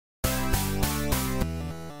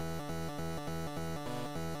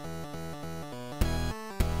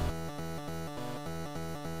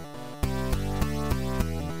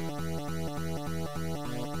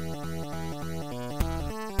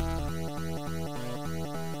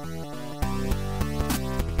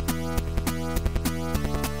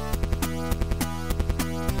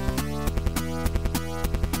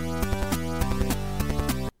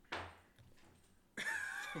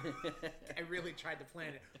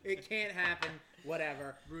planet. It can't happen.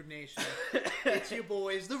 Whatever. Rude Nation. It's your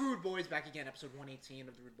boys, the Rude Boys, back again. Episode 118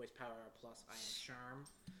 of the Rude Boys Power Hour Plus. I am Sharm.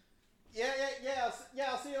 Yeah.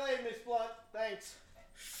 I'll see you later, Miss Blunt. Thanks.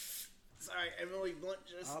 Sorry, Emily Blunt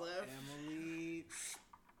just left. Emily.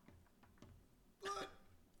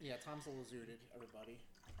 Yeah, Tom's a little zooted, everybody.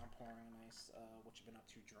 I'm pouring a nice, what you been up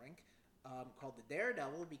to drink, called the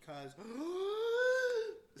Daredevil because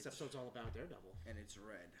this episode's all about Daredevil. And it's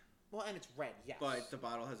red. Well, and it's red, yes. But the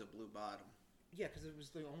bottle has a blue bottom. Yeah, because it was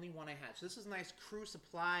the only one I had. So this is a nice Crew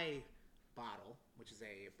Supply bottle, which is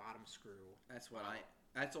a bottom screw.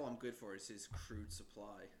 That's all I'm good for is his crude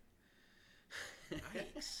supply.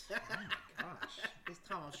 Yikes. Oh my gosh. This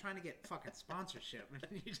Tom, I was trying to get fucking sponsorship,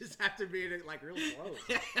 and you just have to be like real close.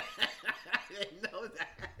 I know that.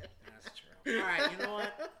 That's true. Alright, you know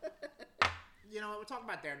what? We're talking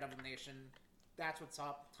about Daredevil Nation. That's what's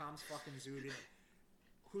up. Tom's fucking zooted.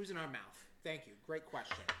 Who's in our mouth? Thank you. Great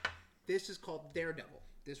question. This is called Daredevil.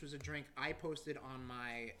 This was a drink I posted on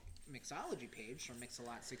my mixology page from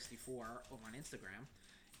Mixalot64 over on Instagram.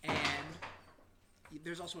 And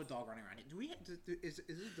there's also a dog running around here.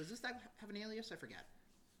 Does this have an alias? I forget.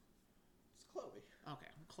 It's Chloe.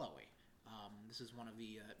 Okay, Chloe. This is one of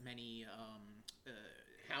the many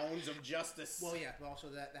Hounds of Justice. Well, yeah, but also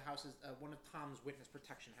the house is one of Tom's witness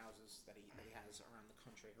protection houses that he has around the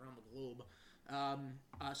country, around the globe.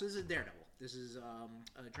 So this is Daredevil. This is a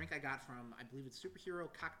drink I got from, I believe it's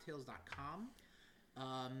superherococktails.com.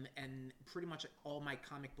 And pretty much all my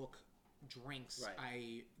comic book drinks, right.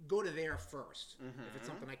 I go to there first if it's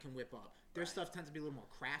something I can whip up. Their stuff tends to be a little more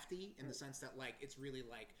crafty in the sense that like it's really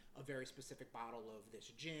like a very specific bottle of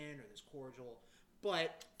this gin or this cordial.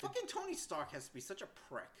 But fucking Tony Stark has to be such a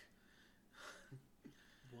prick.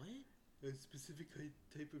 What? A specific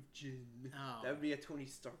type of gin. Oh. That would be a Tony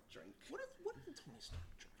Stark drink. What is a Tony Stark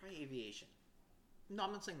drink? Probably aviation. No,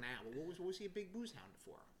 I'm not saying that. But what was he a big booze hound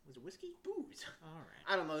for? Was it whiskey? Booze. All right.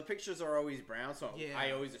 I don't know. The pictures are always brown, so yeah.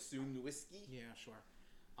 I always assumed whiskey. Yeah, sure.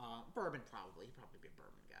 Bourbon probably. He'd probably be a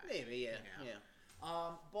bourbon guy. Maybe, yeah.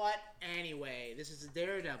 But anyway, this is a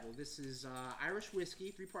Daredevil. This is Irish whiskey,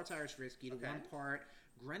 3 parts Irish whiskey to 1 part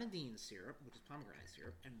grenadine syrup, which is pomegranate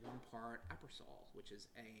syrup, and 1 part Aperol, which is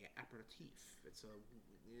a aperitif. It's a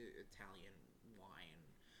Italian wine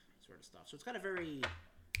sort of stuff. So it's got a very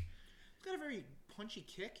punchy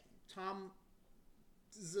kick. Tom's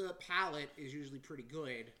palate is usually pretty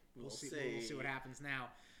good. We'll see. We'll see what happens now.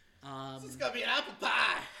 This is gonna be an apple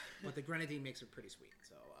pie. But the grenadine makes it pretty sweet.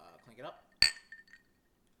 So clink it up.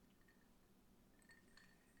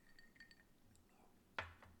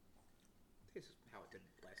 This is how it did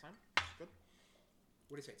last time. Good.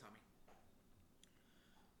 What do you say, Tommy?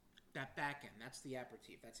 That back end, that's the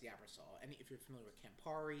aperitif, that's the Aperol. And if you're familiar with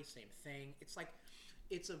Campari, same thing. It's like,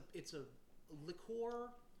 it's a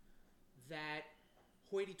liqueur that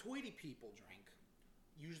hoity-toity people drink,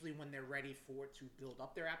 usually when they're ready to build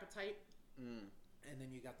up their appetite. And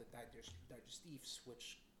then you got the digestifs,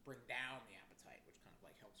 which bring down the appetite, which kind of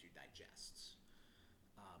like helps you digest.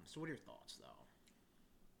 So what are your thoughts, though?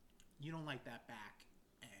 You don't like that back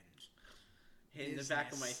end hitting the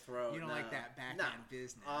back of my throat. You don't like that back end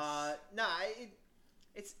business.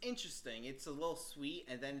 It's interesting. It's a little sweet,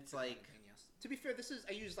 and then it's like. Yes. To be fair,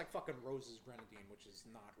 I use like fucking Rose's grenadine, which is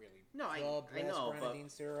not really I know grenadine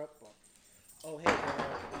syrup. But, oh hey,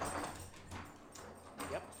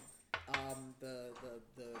 yep. The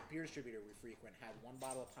beer distributor we frequent had 1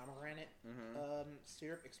 bottle of pomegranate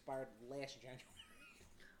syrup expired last January.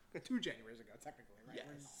 2 Januaries ago, technically, right? Yes.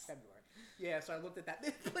 We're in February. Yeah, so I looked at that.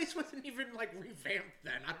 This place wasn't even, like, revamped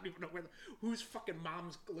then. I don't even know whose fucking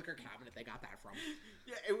mom's liquor cabinet they got that from.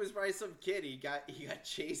 Yeah, it was by some kid. He got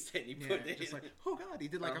chased and he put it just in. like, oh, God. He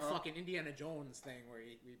did, like, a fucking Indiana Jones thing where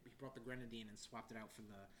he brought the grenadine and swapped it out for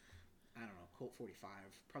the, I don't know, Colt 45.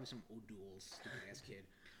 Probably some O'Doul's stupid-ass kid.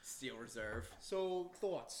 Steel Reserve. So,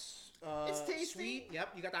 thoughts? It's tasty. Sweet. Yep,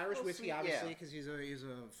 you got the Irish whiskey, sweet, obviously, because he's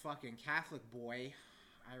a fucking Catholic boy.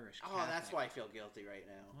 Irish Catholic. Oh, that's why I feel guilty right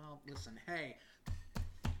now. Well, listen, hey.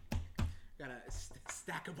 Got a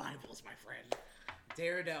stack of Bibles, my friend.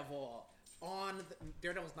 Daredevil.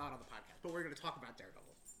 Daredevil's not on the podcast, but we're going to talk about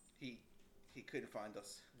Daredevil. He couldn't find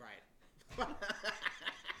us. Right.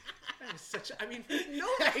 That is such a... I mean, you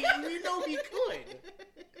know he could.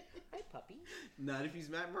 Hi, puppy. Not if he's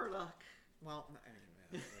Matt Murdock. Well, I mean,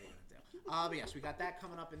 what are you going to do? But yes, we got that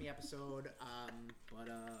coming up in the episode.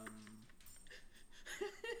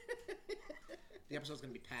 The episode's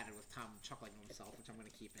going to be padded with Tom chuckling to himself, which I'm going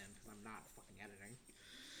to keep in because I'm not fucking editing.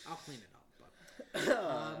 I'll clean it up.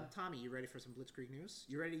 But Tommy, you ready for some Blitzkrieg news?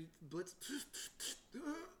 You ready, Blitz?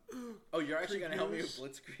 Oh, you're actually going to help me with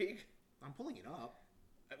Blitzkrieg? I'm pulling it up.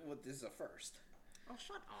 Well, this is a first. Oh,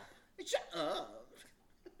 shut up. Shut up.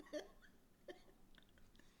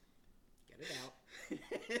 Get it out.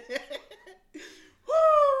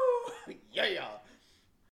 Woo! Yeah.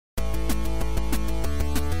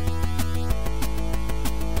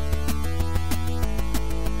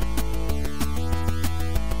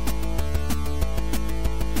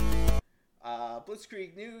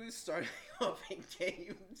 Blitzkrieg News starting off in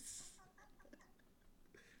games.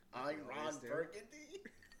 I'm Ron Burgundy.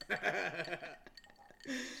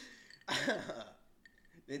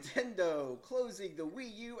 Nintendo closing the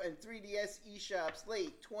Wii U and 3DS eShops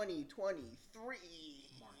late 2023.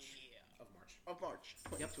 Of March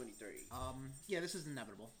 2023. Yeah, this is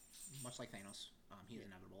inevitable. Much like Thanos. He's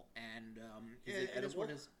inevitable. And it is what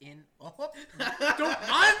is in... Oh, don't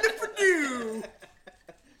mind if I do!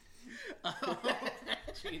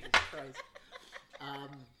 Jesus Christ.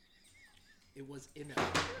 It was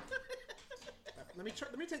inevitable. Let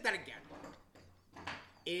me take that again.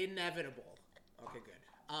 Inevitable. Okay, good.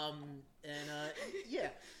 Yeah.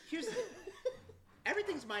 Here's the thing.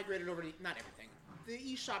 Everything's migrated over to not everything. The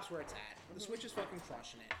eShop's where it's at. The Switch is fucking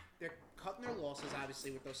crushing it. They're cutting their losses,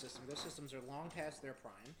 obviously, with those systems. Those systems are long past their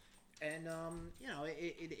prime. And,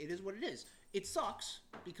 it is what it is. It sucks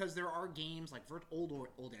because there are games like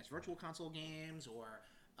old-ass Virtual Console games or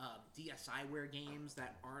DSiWare games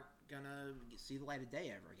that aren't gonna see the light of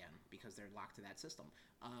day ever again because they're locked to that system.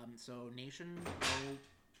 So, Nation,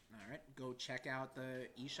 go check out the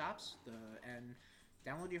eShops and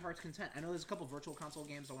download your heart's content. I know there's a couple Virtual Console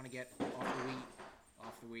games I want to get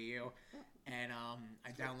off the Wii U. And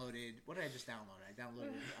I downloaded... What did I just download? I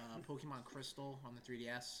downloaded Pokemon Crystal on the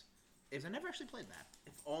 3DS. I never actually played that.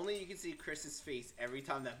 If only you could see Chris's face every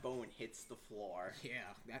time that bone hits the floor.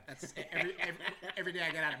 Yeah, that's every day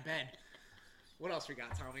I get out of bed. What else we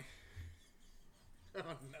got, Tommy?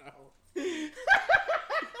 Oh, no. You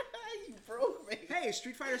broke me. Hey,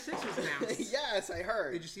 Street Fighter 6 was announced. Yes, I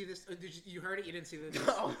heard. Did you see this? You heard it? You didn't see this?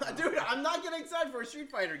 No, dude, I'm not getting excited for a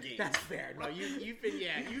Street Fighter game. That's fair. No, you've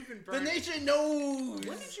been burned. The nation knows.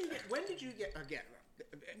 When did you get again?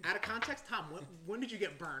 Out of context, Tom. When did you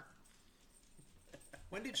get burnt?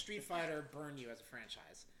 When did Street Fighter burn you as a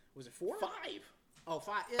franchise? Was it 4? 5. Oh,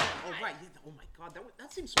 5. Yeah. Oh, right. Yeah. Oh my God.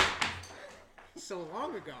 That seems so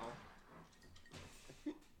long ago.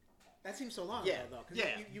 That seems so long ago, though. Because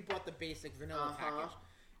you bought the basic vanilla package.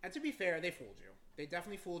 And to be fair, they fooled you. They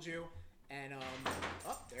definitely fooled you. And,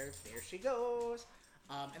 there she goes.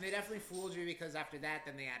 And they definitely fooled you because after that,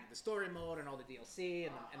 then they added the story mode and all the DLC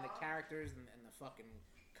and the characters and the fucking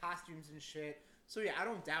costumes and shit. So, yeah, I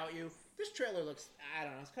don't doubt you. This trailer looks, I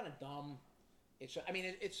don't know, it's kind of dumb. It's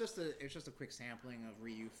just a quick sampling of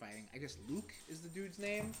Ryu fighting. I guess Luke is the dude's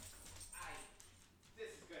name. This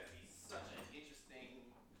is going to be such an interesting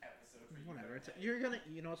episode for you. Whatever. You're gonna,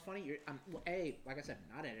 you know what's funny? A, like I said,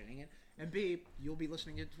 not editing it, and B, you'll be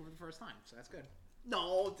listening to it for the first time, so that's good.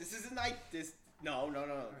 No, this isn't like this. No.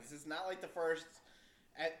 Right. This is not like the first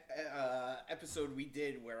episode we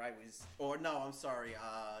did where I was. Or no, I'm sorry.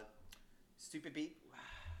 Stupid Beat.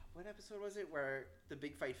 What episode was it where the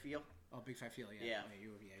Big Fight Feel? Oh, Big Fight Feel. Yeah. You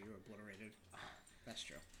were obliterated. That's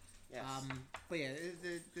true. Yes. But yeah,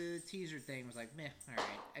 the teaser thing was like, meh. All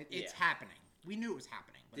right, it's happening. We knew it was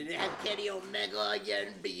happening. Did it have Kenny Omega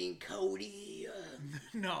again being Cody?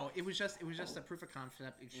 No, it was just a proof of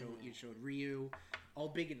concept. It showed Ryu, all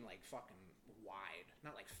big and like fucking wide,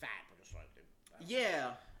 not like fat, but just like.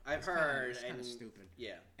 Yeah, I've heard. It's kind of stupid.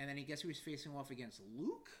 Yeah. And then he was facing off against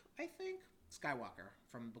Luke, I think, Skywalker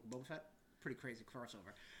from Book of Boba Fett. Pretty crazy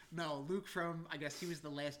crossover. No, Luke from, I guess he was the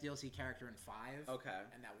last DLC character in 5. Okay.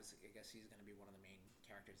 And that was, I guess he's going to be one of the main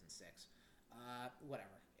characters in 6.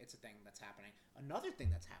 Whatever. It's a thing that's happening. Another thing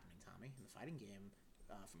that's happening, Tommy, in the fighting game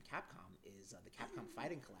from Capcom is the Capcom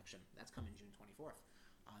Fighting Collection. That's coming June 24th.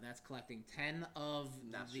 That's collecting 10 of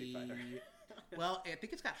Street Fighter. Well, I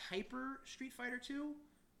think it's got Hyper Street Fighter 2,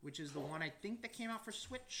 which is the one I think that came out for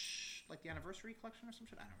Switch, like the anniversary collection or some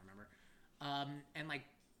shit. I don't remember. And like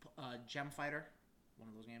Gem Fighter, one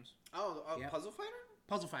of those games. Oh, Puzzle Fighter?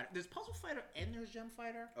 Puzzle Fighter. There's Puzzle Fighter and there's Gem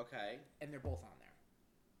Fighter. Okay. And they're both on there.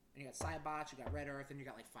 And you got Cybots, you got Red Earth, and you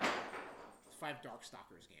got like 5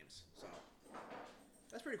 Darkstalkers games. So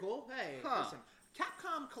that's pretty cool. Hey, listen,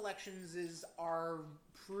 Capcom collections are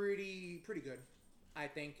pretty good. I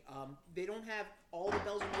think they don't have all the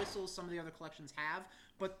bells and whistles some of the other collections have,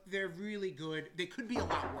 but they're really good. They could be a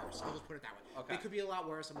lot worse. I'll just put it that way. Okay. They could be a lot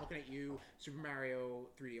worse. I'm looking at you, Super Mario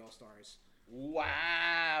 3D All Stars.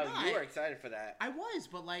 Wow, you were excited for that. I was,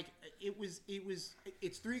 but like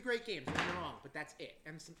it's 3 great games. Don't get me wrong, but that's it,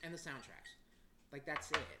 and the soundtracks. Like,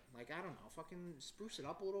 that's it. Like, I don't know, fucking spruce it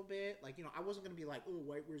up a little bit. Like, you know, I wasn't gonna be like, oh,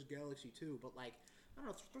 White Where's Galaxy 2, but like, I don't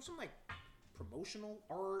know, throw some like promotional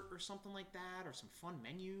art or something like that, or some fun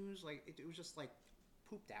menus. Like, it was just like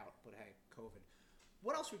pooped out. But hey, COVID.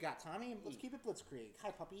 What else we got, Tommy? Let's keep it blitzkrieg.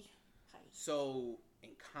 Hi, puppy. Hi. So, in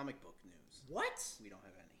comic book news, What? we don't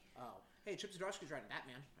have any. Oh, hey, Chip Zdarsky's writing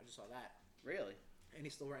Batman. I just saw that, Really? and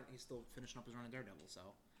he's still finishing up his run of Daredevil. So,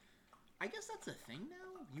 I guess that's a thing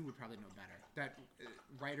now. You would probably know better. That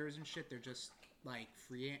writers and shit, they're just like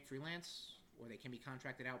freelance, or they can be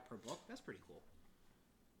contracted out per book. That's pretty cool.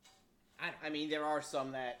 I mean, there are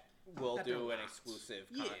some that will That do don't an last. exclusive.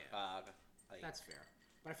 Yeah. Like, That's fair.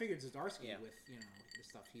 But I figured Zdarsky, Yeah. with, you know, the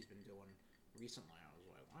stuff he's been doing recently, I was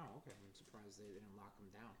like, wow, okay. I'm surprised they didn't lock him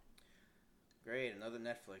down. great, another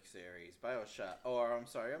Netflix series, BioShock. Or I'm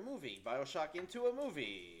sorry, a movie, BioShock into a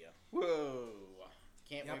movie. Whoa!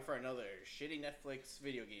 Can't Yep. wait for another shitty Netflix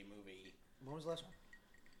video game movie. When was the last one?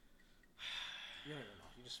 You don't even know.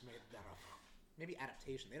 You just made that up. Maybe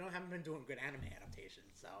adaptation. Haven't been doing good anime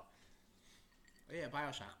adaptations, so. Oh, yeah,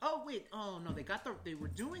 BioShock. Oh wait. Oh no, they were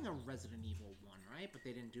doing a Resident Evil one, right? But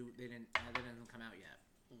they didn't come out yet.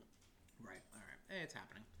 Right. All right. Hey, it's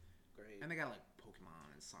happening. Great. And they got like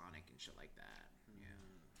Pokemon and Sonic and shit like that. Yeah.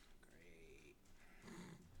 Great.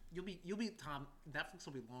 You'll be Tom. Netflix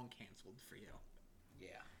will be long canceled for you.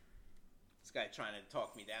 Yeah. This guy trying to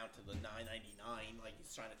talk me down to the $9.99, like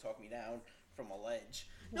he's trying to talk me down from a ledge.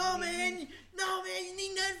 No man, you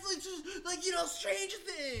need Netflix, like, you know, Stranger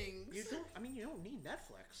Things. You don't. I mean, you don't need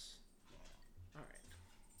Netflix. All right.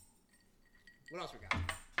 What else we got?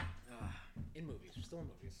 In movies. We're still in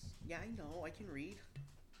movies. Yeah, I know. I can read.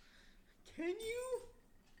 Can you? You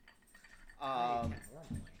can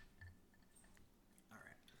normally. All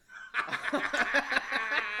right.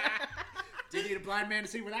 Did need a blind man to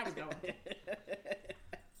see where that was going.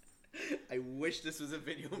 I wish this was a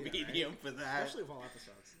video Yeah, medium right? for that. Especially of all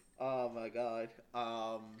episodes. Oh my god.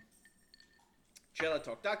 Trailer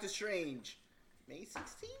talk. Doctor Strange, May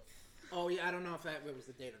 16th. Oh yeah, I don't know if that was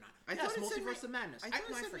the date or not. I Yes, thought it said Multiverse of Madness. I thought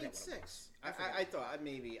it said forget May what it 6th. was. I thought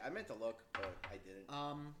I meant to look, but I didn't.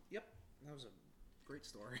 Yep, that was a great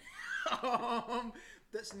story.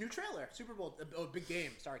 This new trailer, Super Bowl, big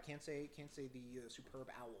game. Sorry, can't say the superb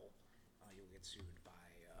owl. You'll get sued by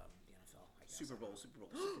the NFL. I guess. Super Bowl.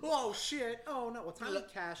 Oh shit! Oh no! Well, Tommy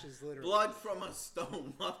Cash is literally Blood from a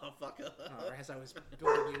stone, motherfucker. As I was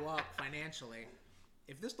building you up financially.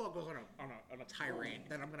 If this dog goes on a tirade,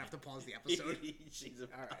 then I'm gonna have to pause the episode. She's All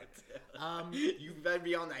about right. to. You better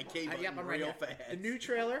be on that K button Yep, I'm right real here. fast. The new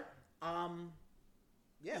trailer.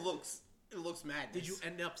 Yeah. It looks madness. Did you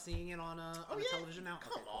end up seeing it on a television now?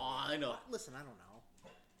 Come on. Listen, I don't know.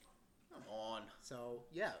 Come on. So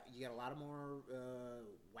yeah, you get a lot of more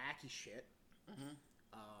wacky shit. Mm-hmm.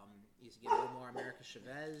 You get a little more America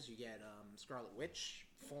Chavez. You get Scarlet Witch,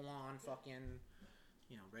 full on fucking,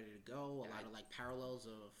 ready to go. A lot of like parallels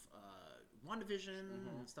of WandaVision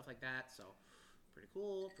and stuff like that. So pretty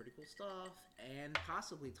cool stuff. And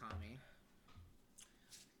possibly Tommy.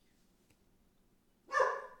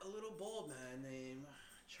 A little bald man named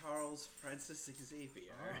Charles Francis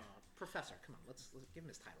Xavier. Professor, come on, let's give him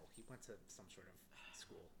his title. He went to some sort of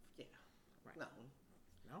school. Yeah. Right.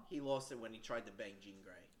 No? He lost it when he tried to bang Jean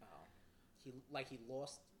Grey. Oh. He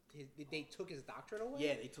lost they took his doctorate away?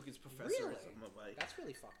 Yeah, they took his professor Really? away. That's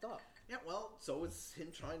really fucked up. Yeah, well, so it's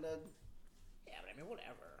him trying to... Yeah, but I mean,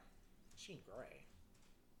 whatever. Jean Grey.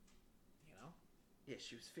 You know? Yeah,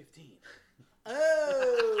 she was 15.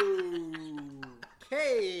 Oh!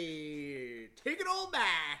 Okay! Take it all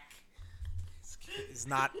back! Is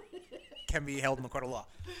not... can be held in the court of law.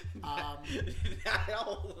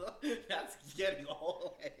 That's getting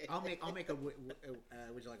all... I'll make a would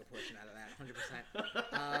you like a portion out of that?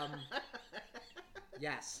 100%.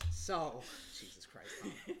 Yes. So, Jesus Christ,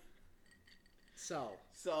 Tom.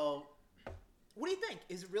 So, what do you think?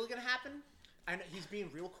 Is it really gonna happen? I know he's being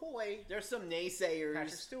real coy. There's some naysayers.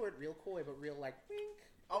 Patrick Stewart, real coy, but real like wink.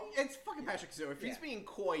 Oh, it's fucking Patrick Stewart. If he's being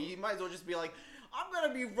coy, he might as well just be like, I'm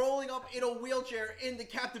gonna be rolling up in a wheelchair in the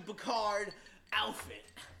Captain Picard outfit.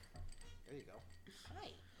 There you go. Hi.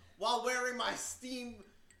 While wearing my steam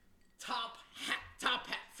top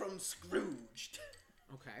hat from Scrooged.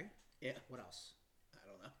 Okay. Yeah. What else? I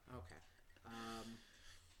don't know. Okay.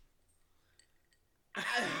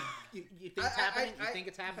 You think it's happening? You think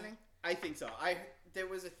it's happening? I think so. There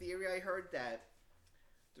was a theory I heard that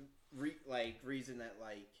the reason that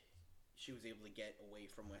she was able to get away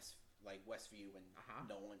from Westview and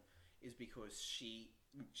no one is because she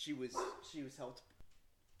was helped.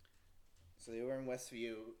 So they were in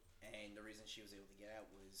Westview, and the reason she was able to get out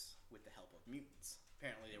was with the help of mutants.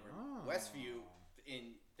 Apparently, they were in Westview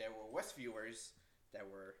there were Westviewers that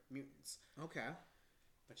were mutants. Okay.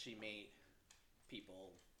 But she made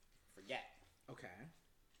people forget. Okay.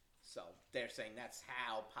 So they're saying that's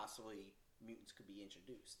how possibly mutants could be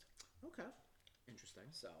introduced. Okay.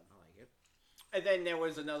 Interesting. So I like it. And then there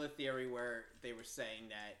was another theory where they were saying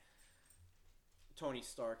that Tony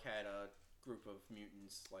Stark had a group of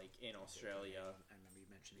mutants like in Australia. I remember you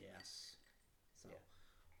mentioning this. So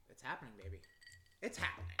it's happening, baby. It's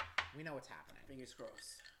happening. We know it's happening. Fingers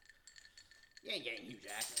crossed. You ain't getting Hugh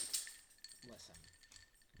Jackman. Listen,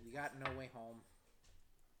 we got No Way Home,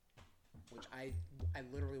 which I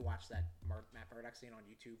literally watched that Matt Murdock scene on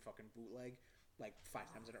YouTube, fucking bootleg, like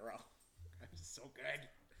 5 times in a row. It was so good.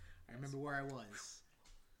 I remember where I was.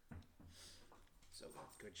 So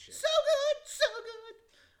good. Good shit. So good, so good.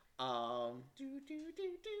 I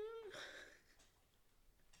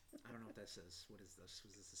don't know what this is. What is this?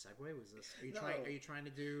 Was this a segue? Was this? Are you No. trying? Are you trying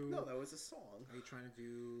to do? No, that was a song. Are you trying to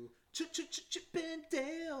do? Chip and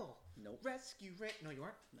Dale. Nope. Rescue No, you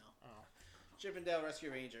weren't. No. Oh. Chip and Dale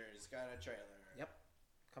Rescue Rangers got a trailer. Yep.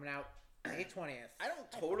 Coming out May 20th. I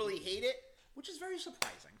don't totally hate it. Which is very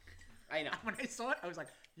surprising. I know. When I saw it, I was like,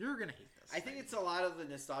 "You're gonna hate this." I think it's a lot of the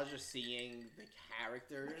nostalgia seeing the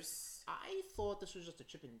characters. I thought this was just a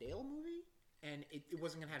Chip and Dale movie, and it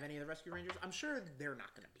wasn't gonna have any of the Rescue Rangers. I'm sure they're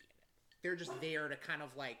not gonna be in it. They're just there to kind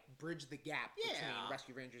of like bridge the gap between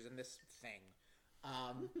Rescue Rangers and this thing.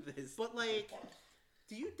 But like,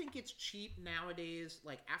 do you think it's cheap nowadays?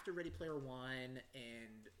 Like after Ready Player One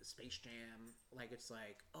and Space Jam, like it's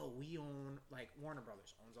like, oh, we own like Warner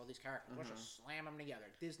Brothers owns all these characters. Let's just slam them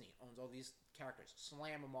together. Disney owns all these characters.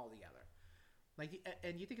 Slam them all together. Like,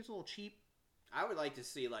 and you think it's a little cheap? I would like to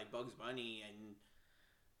see like Bugs Bunny and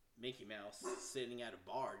Mickey Mouse sitting at a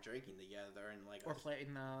bar drinking together and like or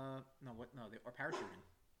playing or parachuting,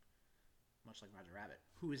 much like Roger Rabbit,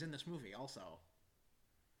 who is in this movie also.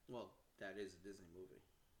 Well, that is a Disney movie.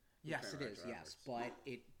 Yes, it is. Yes, but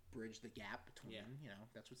it bridged the gap between.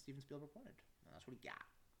 That's what Steven Spielberg wanted. And that's what he got.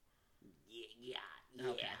 Yeah.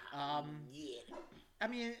 Okay. Yeah. I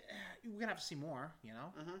mean, we're gonna have to see more.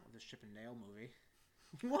 Of this Chip and Dale movie.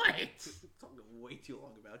 What? Talking way too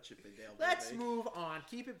long about Chip and Dale. Let's move on.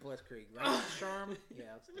 Keep it Blitzkrieg, right? Sherm?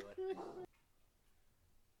 Yeah, let's do it.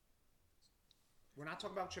 We're not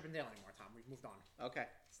talking about Chip and Dale anymore, Tom. We've moved on. Okay.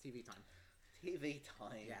 It's TV time. TV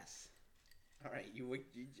time. Yes. All right. You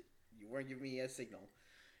weren't giving me a signal.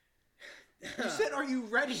 You said, "Are you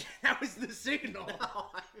ready?" That was the signal. No,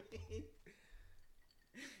 I mean,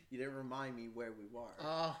 you didn't remind me where we were.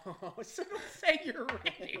 Oh, so don't say you're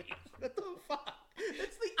ready. What the fuck?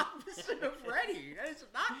 That's the opposite of ready. That is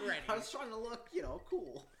not ready. I was trying to look,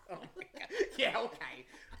 cool. Oh my God. Yeah, okay.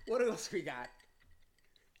 What else we got?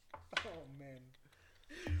 Oh, man.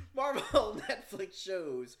 Marvel Netflix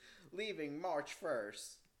shows leaving March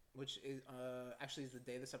 1st. Which is actually is the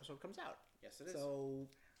day this episode comes out. Yes, it is. So,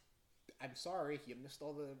 I'm sorry you missed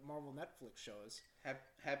all the Marvel Netflix shows.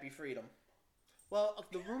 Happy freedom. Well,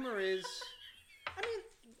 the rumor is, I mean,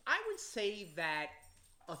 I would say that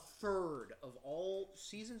a third of all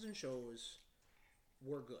seasons and shows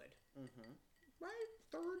were good. Mm-hmm. Right?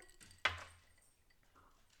 Third?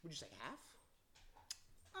 Would you say half?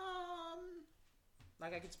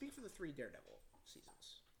 Like I could speak for the 3 Daredevil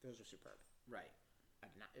seasons. Those are superb. Right.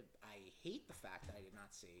 I hate the fact that I did not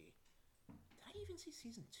see. Did I even see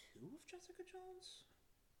season 2 of Jessica Jones?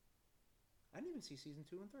 I didn't even see season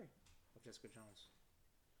 2 and 3 of Jessica Jones.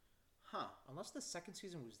 Huh. Unless the second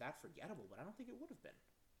season was that forgettable, but I don't think it would have been.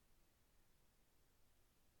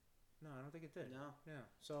 No, I don't think it did. No. Yeah.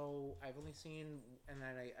 So I've only seen, and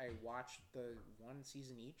then I watched the 1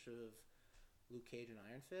 season each of Luke Cage and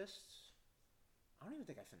Iron Fist. I don't even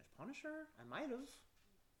think I finished Punisher. I might have.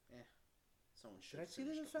 Yeah. Someone should. Did I see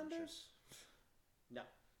The Defenders? No.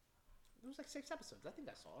 It was like 6 episodes. I think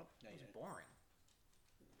I saw it. No, it was boring.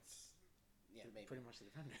 Yeah, maybe. Pretty much The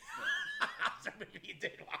Defenders. Yeah. So maybe you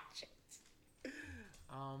did watch it.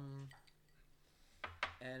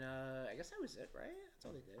 And I guess that was it, right? That's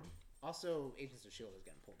all they did. Also, Agents of S.H.I.E.L.D. is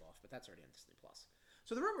getting pulled off, but that's already on Disney+.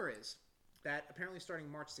 So the rumor is that apparently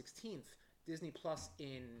starting March 16th, Disney Plus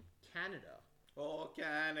in Canada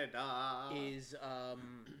is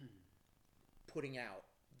putting out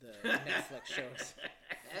the Netflix shows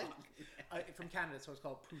from Canada, so it's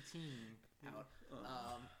called Poutine out.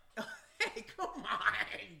 Hey, come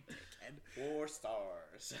on, dickhead. 4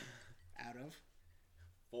 stars. Out of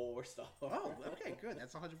 4 stars. Oh, okay, good.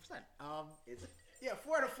 That's 100%. Is it? Yeah,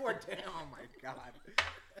 4 out of 4. Oh my God.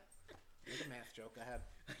 Make a math joke. Go ahead.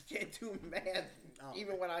 I can't do math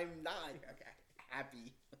even when I'm not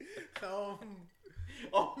happy.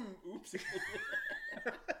 Oh, oops. Jesus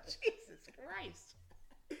Christ.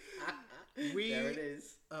 There it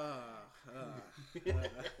is. I'm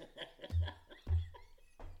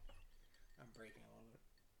breaking all of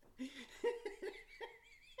it.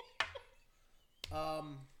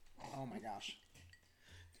 Oh my gosh.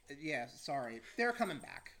 Yeah, sorry. They're coming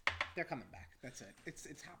back. That's it.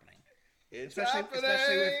 It's happening. Especially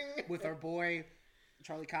with our boy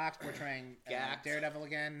Charlie Cox portraying Daredevil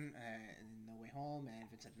again in No Way Home, and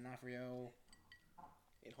Vincent D'Onofrio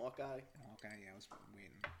in Hawkeye. Yeah, I was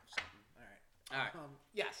waiting for something. All right.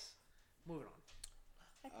 Yes. Moving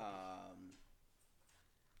on.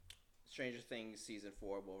 Stranger Things Season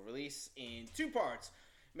 4 will release in 2 parts.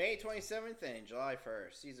 May 27th and July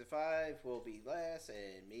 1st. Season 5 will be last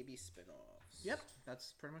and maybe spin-offs. Yep,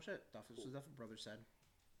 that's pretty much it. That's what Duffer Brothers said.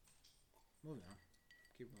 Moving on.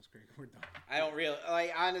 Keep those great. We're done. I don't really...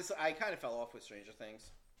 honestly, I kind of fell off with Stranger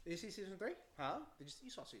Things. Did you see Season 3? Huh? You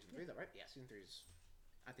saw Season 3 though, right? Yeah, Season 3 is,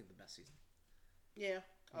 I think, the best season. Yeah,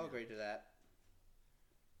 I'll agree to that.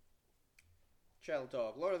 Trail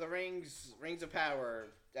Dog. Lord of the Rings, Rings of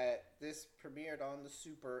Power. This premiered on the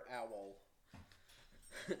Super Owl.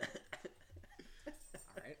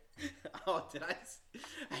 Alright. Oh, did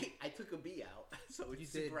I took a B out. So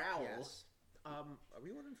it's Super Owl. Yes. Are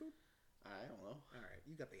we ordering food? I don't know. Alright,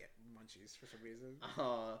 you got the munchies for some reason.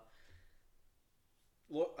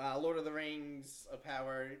 Lord of the Rings of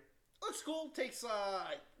Power. Looks cool. Takes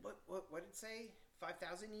what did it say?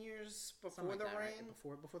 5,000 years before the ring.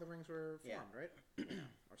 Right? Before the rings were formed, right?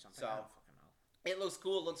 Or something. So, I don't fucking know. It looks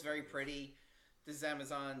cool. It looks very pretty. This is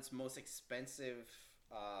Amazon's most expensive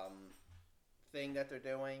thing that they're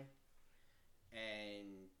doing,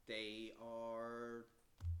 and they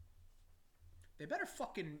better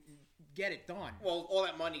fucking get it done. Well, all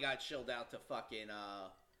that money got shilled out to fucking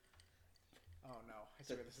Oh no! I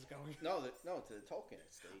see where this is going. No, to the Tolkien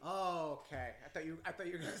estate. Oh, okay. I thought you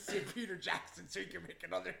were gonna see Peter Jackson so you can make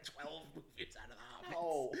another 12 movies out of the Hobbits.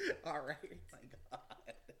 Oh, all right. My God.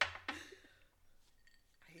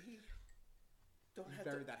 Don't you have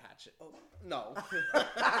buried to... that hatchet. Oh, no.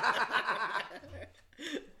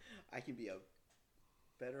 I can be a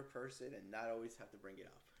better person and not always have to bring it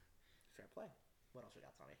up. Fair play. What else we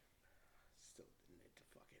got, Tommy? Still didn't need to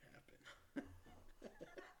fucking happen.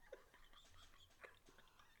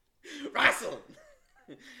 Wrestling!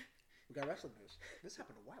 We got wrestling news. This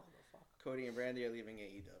happened a while ago. Fuck. Cody and Brandy are leaving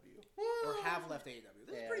AEW. Or have left AEW.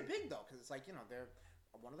 This is pretty big, though, because it's like, they're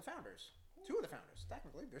one of the founders. 2 of the founders.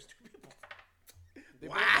 Technically, there's 2 people.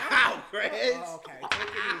 Wow, Chris! Oh, okay, take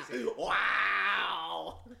it easy.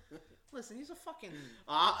 Wow! Listen, he's a fucking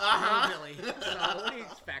uh-huh. hillbilly. So what do you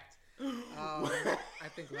expect? I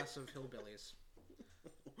think less of hillbillies.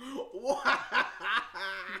 Wow!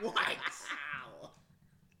 What?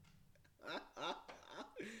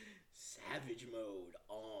 Savage mode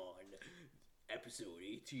on episode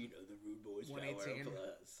 18 of the Rude Boys 118. Power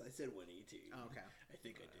Plus. I said 118. Oh, okay. I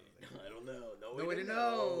think I did. I don't know. No way to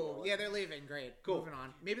know. Yeah, they're leaving. Great. Cool. Moving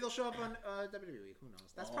on. Maybe they'll show up on WWE. Who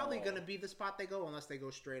knows? That's probably going to be the spot they go, unless they go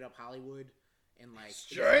straight up Hollywood and like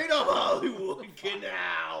straight up Hollywood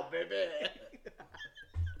Canal, baby.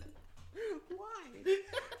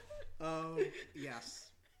 Why?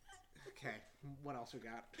 Yes. Okay. What else we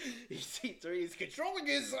got? EC3 is controlling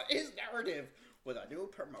his narrative with a new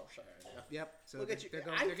promotion. Yep. So Look at you.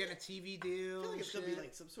 They're getting a TV deal. I feel like it's gonna be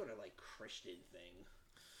like some sort of like Christian thing.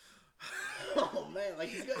 Oh man, like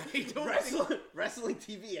he's got wrestling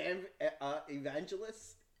TV and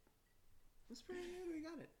evangelist. That's pretty good. We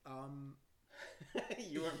got it.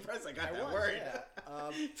 You were impressed. I got that word. Yeah.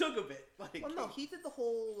 Took a bit. Well, no, he did the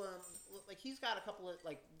whole like he's got a couple of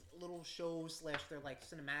like little shows / they're like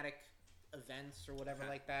cinematic events or whatever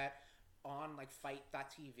like that on like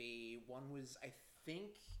Fight.tv. One was, I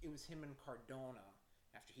think it was him and Cardona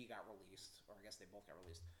after he got released, or I guess they both got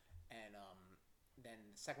released, and then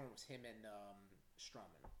the second one was him and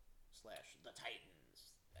Strowman / the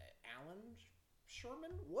Titans. Alan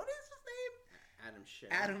Sherman? What is his name? Adam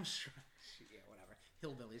Sherman. Adam Sherman. Yeah, whatever.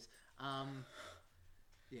 Hillbillies.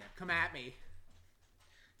 Yeah, come at me.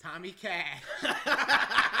 Tommy Cash.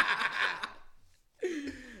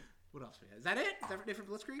 What else we got? Is that it? Is that it for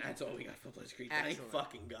Blitzkrieg? That's all we got for Blitzkrieg. Thank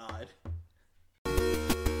fucking God.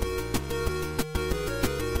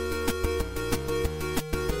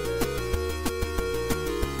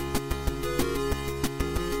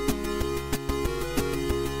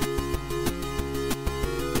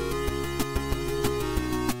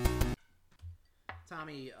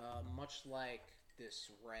 Tommy, much like this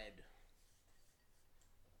red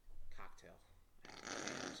cocktail,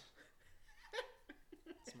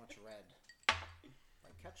 it's much red,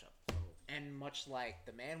 like ketchup. And much like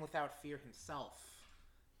the man without fear himself,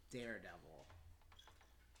 Daredevil.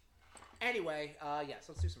 Anyway, so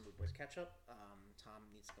let's do some Rude Boys catch up. Tom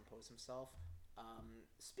needs to compose himself.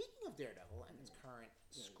 Speaking of Daredevil and its current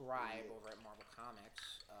scribe over at Marvel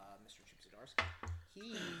Comics, Mr. Chip Zdarsky,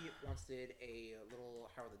 he once did a little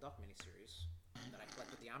Howard the Duck miniseries that I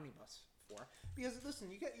collected the omnibus for. Because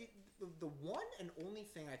listen, you get the one and only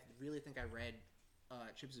thing I really think I read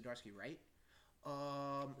Chip Zdarsky write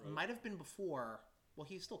might have been before. Well,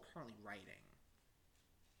 he's still currently writing.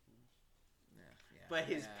 Yeah, but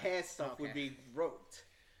his past stuff would be wrote.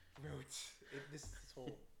 This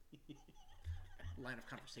whole line of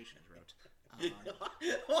conversation is wrote.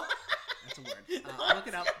 That's a word. Look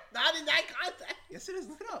it up. Not in that context. Yes, it is.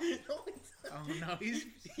 Look it up. No, it's not. Oh no, he's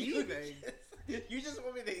heaving. You just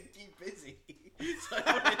want me to keep busy. So I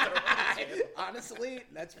don't interrupt you. Honestly,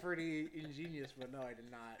 that's pretty ingenious, but no, I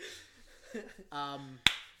did not.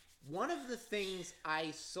 One of the things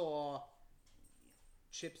I saw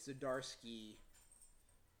Chip Zdarsky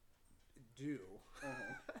do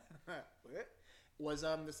was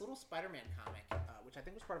this little Spider-Man comic, which I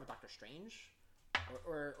think was part of a Doctor Strange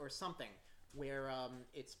or something, where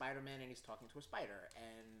it's Spider-Man and he's talking to a spider,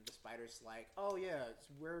 and the spider's like, "Oh yeah,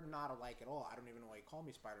 we're not alike at all. I don't even know why you call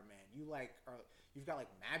me Spider-Man. You've got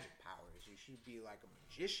like magic powers. You should be like a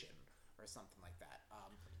magician or something like that."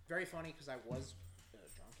 Very funny because I was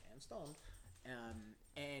drunk and stoned,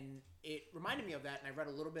 and it reminded me of that. And I read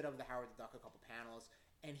a little bit of the Howard the Duck, a couple panels,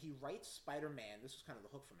 and he writes Spider-Man. This was kind of the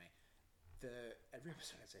hook for me. Every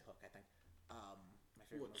episode I say hook, I think. My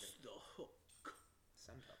favorite. What's the hook?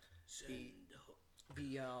 Send hook. The hook.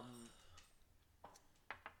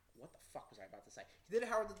 What the fuck was I about to say? He did a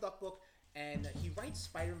Howard the Duck book, and he writes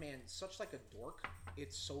Spider-Man such like a dork.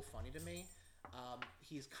 It's so funny to me.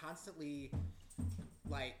 He's constantly,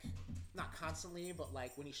 like, not constantly, but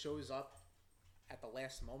like when he shows up at the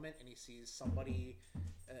last moment and he sees somebody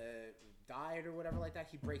died or whatever like that,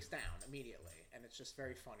 he breaks down immediately, and it's just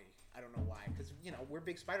very funny. I don't know why, because we're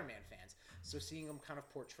big Spider-Man fans, so seeing him kind of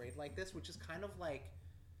portrayed like this, which is kind of like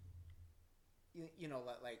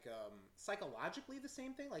psychologically the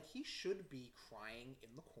same thing. Like, he should be crying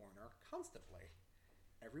in the corner constantly.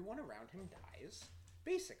 Everyone around him dies,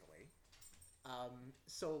 basically.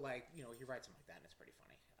 So like, he writes him like that, and it's pretty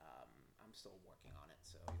funny. I'm still working on it,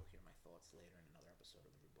 so you'll hear my thoughts later in another episode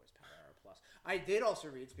of the Rude Boys Power Hour Plus. I did also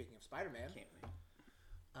read, speaking of Spider-Man, Can't wait.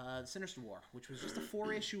 Sinister War, which was just a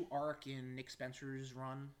 4-issue arc in Nick Spencer's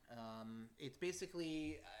run. It's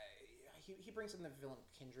basically he brings in the villain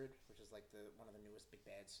Kindred, which is like one of the newest big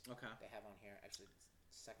bads they have on here. Actually,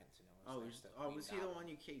 it's second to newest. Was he the one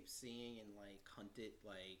you keep seeing and like hunted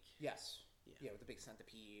like? Yes. Yeah, with the big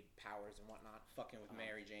centipede powers and whatnot. Fucking with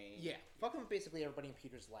Mary Jane. Yeah, fucking with basically everybody in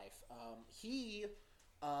Peter's life. He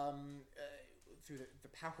through the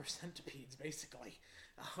power of centipedes, basically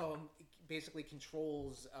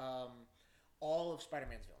controls all of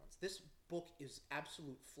Spider-Man's villains. This book is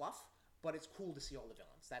absolute fluff, but it's cool to see all the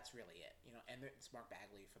villains. That's really it, And it's Mark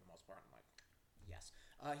Bagley for the most part. I'm like, yes.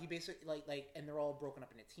 He basically and they're all broken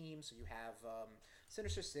up into teams. So you have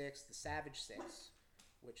Sinister Six, the Savage Six,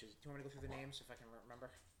 which is. Do you want me to go through the names if I can remember?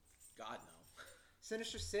 God no.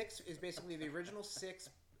 Sinister Six is basically the original six.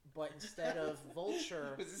 But instead of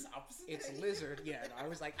Vulture, was this opposite? It's Lizard. Yeah, no, I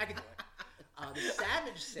was like, I can do it. The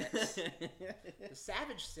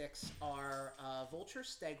Savage Six are Vulture,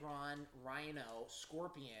 Stegron, Rhino,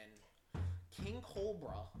 Scorpion, King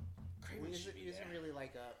Cobra. He isn't really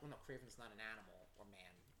like a. Well, no, Kraven's not an animal or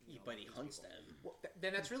man. But he hunts them. Well,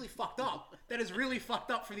 then that's really fucked up. That is really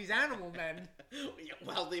fucked up for these animal men.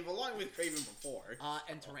 Well, they belonged with Kraven before.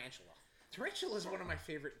 And Tarantula. Tarantula is one of my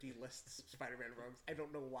favorite D-list Spider-Man rogues. I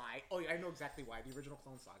don't know why. Oh, yeah, I know exactly why. The original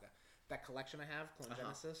Clone Saga. That collection I have, Clone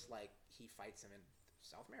Genesis, like, he fights him in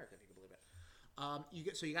South America, if you can believe it. You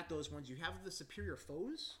got those ones. You have the Superior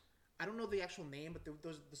Foes. I don't know the actual name, but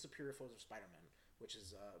those are the Superior Foes of Spider-Man, which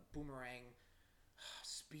is Boomerang,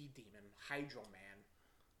 Speed Demon, Hydro Man,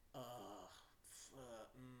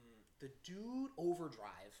 the dude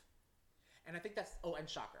Overdrive, and I think that's... Oh, and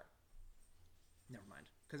Shocker. Never mind.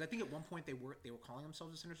 Because I think at one point they were calling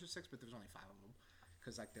themselves the Sinister Six, but there's only 5 of them.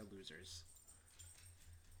 Because, like, they're losers.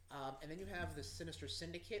 And then you have the Sinister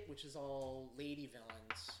Syndicate, which is all lady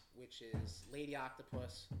villains, which is Lady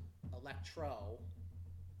Octopus, Electro,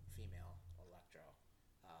 female Electro,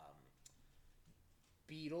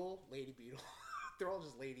 Beetle, Lady Beetle. They're all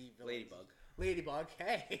just lady villains. Ladybug.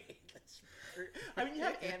 Hey! I mean, you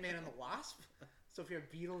have Ant-Man and the Wasp. So if you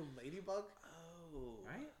have Beetle and Ladybug... Oh.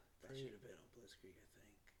 Right? That should have been on Blitzkrieg, I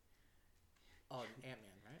think. Oh,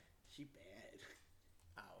 Ant-Man, right? She bad.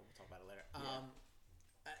 Oh, we'll talk about it later. Yeah.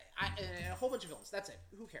 and a whole bunch of villains. That's it.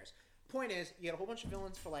 Who cares? Point is, you get a whole bunch of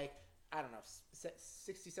villains for like, I don't know,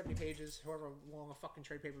 60, 70 pages, however long a fucking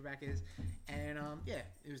trade paperback is. And, yeah,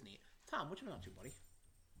 it was neat. Tom, what you been up to, buddy?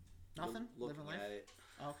 Nothing? Looking Living life? at it.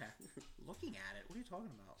 Oh, okay. Looking at it? What are you talking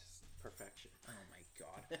about? Just perfection. Oh, my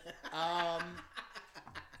God.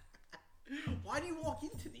 Why do you walk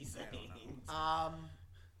into these I things? don't know.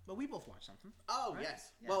 But we both watched something. Oh, right?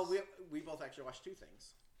 yes. Yes. Well, we both actually watched two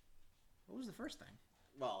things. What was the first thing?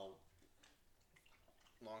 Well,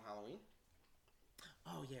 Long Halloween.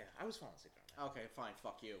 Oh, yeah. I was falling asleep on that. Okay, fine.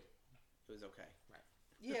 Fuck you. It was okay. Right.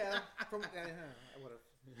 Yeah. I would have.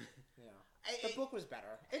 Yeah. The book was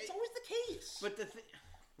better. It's always the case. But the thing...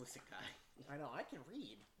 Listen, guy. I know. I can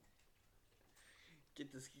read.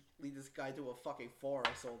 Lead this guy to a fucking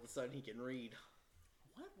forest so all of a sudden he can read.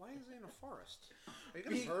 What? Why is he in a forest? Are you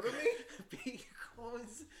gonna murder me?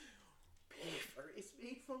 Because paper is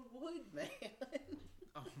made from wood, man.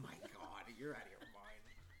 Oh my God, you're out of your mind.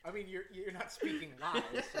 I mean, you're not speaking lies.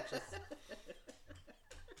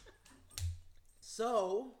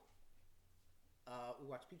 So, we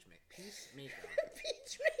watched Peacemaker. Peacemaker.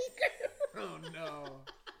 Oh no.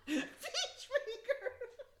 Peacemaker.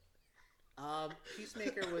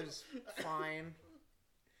 Peacemaker was fine.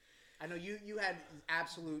 I know you had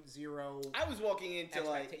absolute zero. I was walking into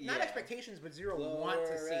not expectations, but zero want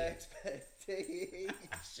to see it.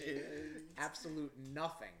 Expectations. Absolute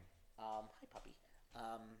nothing. Hi puppy.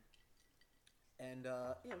 And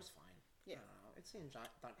yeah, it was fine. Yeah, it's seen John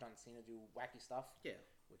Cena do wacky stuff. Yeah,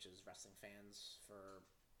 which is wrestling fans for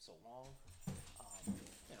so long.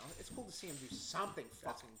 You know, it's cool to see him do something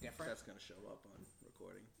fucking different. That's gonna show up on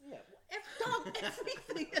recording. Yeah,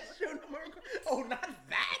 everything has shown up on recording. Oh, not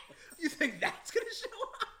that. You think that's gonna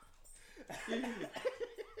show up?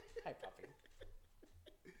 Hi, puppy.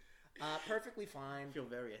 Perfectly fine. I feel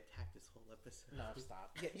very attacked this whole episode. No,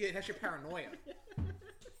 stop. Yeah, that's your paranoia.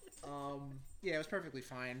 Yeah, it was perfectly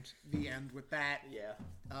fine. The end with that. Yeah.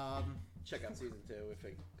 Check out season 2 if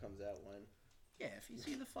it comes out when. Yeah, if you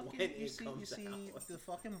see the fucking you see the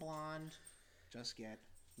fucking blonde, just get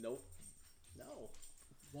No.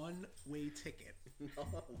 1-way ticket. No.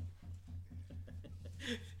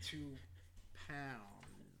 £2.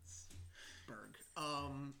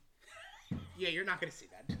 Yeah, you're not gonna see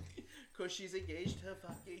that. Cause she's engaged to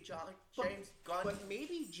fucking James Gunn. But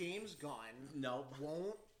maybe James Gunn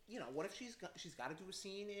won't. You know, what if she's got to do a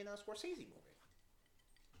scene in a Scorsese movie?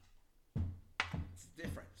 It's the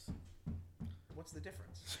difference. What's the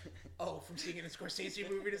difference? Oh, from seeing it in a Scorsese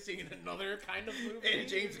movie to seeing it in another kind of movie? In a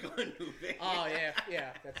James Gunn movie. Oh,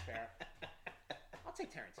 yeah, that's fair. I'll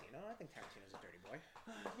take Tarantino. I think Tarantino's a dirty boy.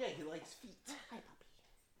 Yeah, he likes feet. Hi, puppy.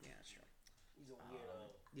 Yeah, that's true. He's a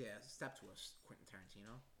weirdo. Yeah, step to us, Quentin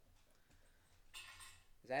Tarantino.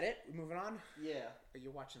 Is that it? We moving on? Yeah.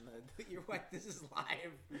 You're watching this is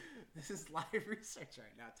live. This is live research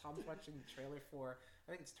right now. Tom's watching the trailer for,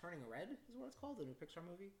 I think it's Turning Red is what it's called, the new Pixar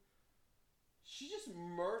movie. She just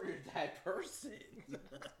murdered that person.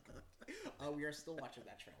 We are still watching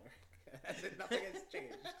that trailer. Nothing has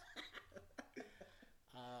changed.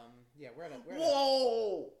 Yeah, we're at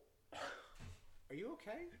Whoa! Are you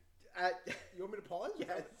okay? You want me to pause?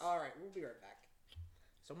 Yes. All right, we'll be right back.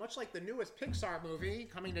 So much like the newest Pixar movie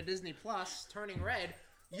coming to Disney Plus, Turning Red,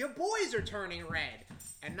 your boys are turning red,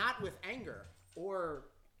 and not with anger or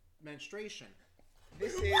menstruation.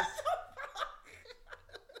 This is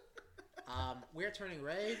we're turning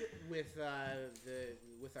red with our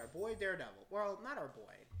boy Daredevil. Well, not our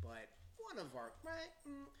boy, but one of our.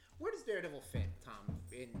 Where does Daredevil fit, Tom?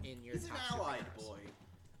 In your He's top an allied superheroes? boy.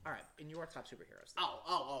 All right, in your top superheroes.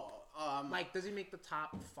 Like, does he make the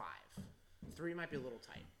top 5? 3 might be a little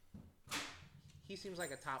tight. He seems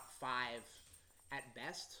like a top 5 at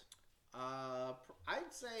best.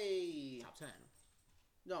 I'd say top 10.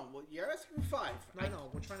 No, well, you're asking for 5.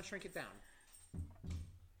 No, we're trying to shrink it down.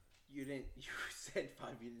 You said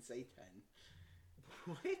 5. You didn't say 10.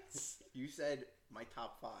 What? You said my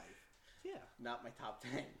top 5. Yeah. Not my top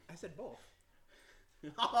 10. I said both.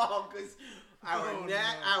 Oh, because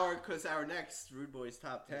our next Rude Boys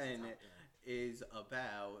top 10 is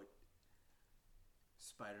about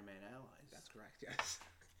Spider-Man allies. That's correct. Yes.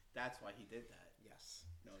 That's why he did that. Yes.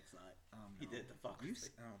 No, it's not. No. He did the fuck. Oh my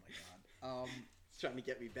god. He's trying to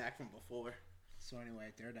get me back from before. So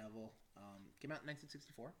anyway, Daredevil came out in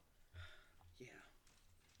 1964. Yeah.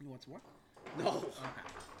 You want some more? No. Okay.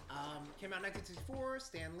 Came out in 1964.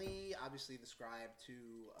 Stan Lee, obviously the scribe to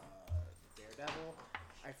Daredevil.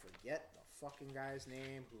 I forget the fucking guy's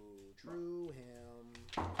name who drew him.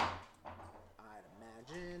 I'd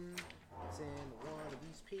imagine it's in one of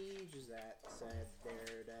these pages that said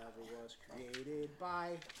Daredevil was created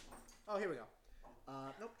by Oh, here we go.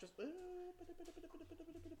 Nope, just... This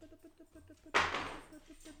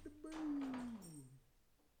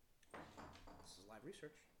is live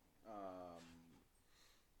research.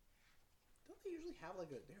 Don't they usually have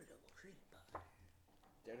like a Daredevil created by...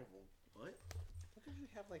 Daredevil. What? Don't they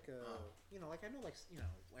usually have like a... You know, like I know like, you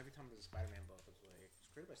know, every time there's a Spider-Man book, it's like, it's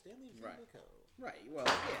created by Stan Lee and Right. Ditko. Right,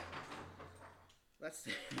 well, yeah. That's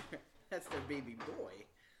their baby boy.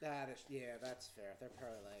 That's fair. They're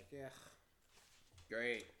probably like, yeah.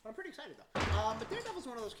 Great. I'm pretty excited though. But Daredevil's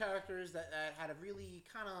one of those characters that had a really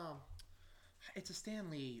kind of... It's a Stan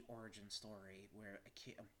Lee origin story where a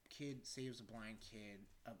kid saves a blind kid,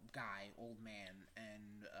 a guy, old man,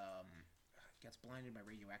 and gets blinded by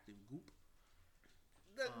radioactive goop.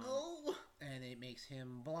 And it makes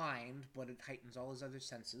him blind, but it heightens all his other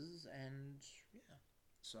senses, and yeah.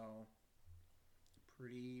 So,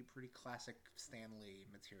 pretty classic Stan Lee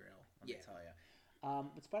material, let me tell you.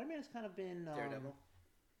 But Spider-Man has kind of been... Daredevil?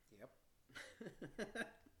 Yep.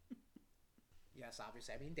 Yes,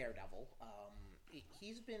 obviously. I mean, Daredevil.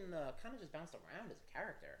 He's been kind of just bounced around as a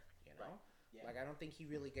character, you know? Right. Yeah. Like, I don't think he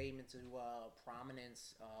really came into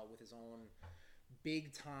prominence with his own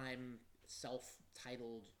big-time,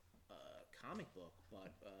 self-titled comic book,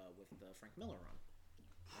 but with the Frank Miller run.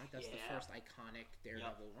 Right? That's the first iconic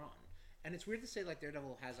Daredevil run. And it's weird to say, like,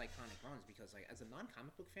 Daredevil has iconic runs because, like, as a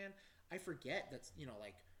non-comic book fan, I forget that's, you know,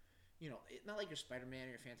 like, you know, not like your Spider-Man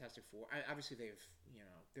or your Fantastic Four. Obviously, they've, you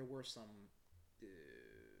know, there were some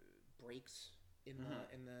breaks in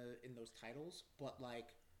in those titles, but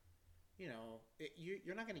like, you know,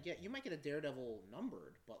 you're not gonna get. You might get a Daredevil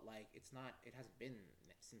numbered, but like, it hasn't been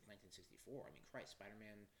since 1964. I mean, Christ,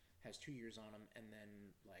 Spider-Man has 2 years on him, and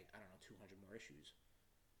then like I don't know, 200 more issues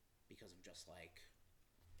because of just like,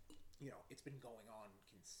 you know, it's been going on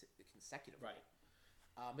consecutively. Right.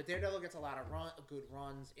 But Daredevil gets a lot of good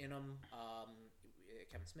runs in them.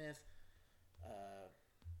 Kevin Smith.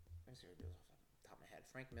 Let me see what it is off the top of my head.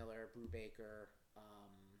 Frank Miller, Brubaker,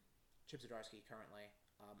 Chip Zdarsky currently.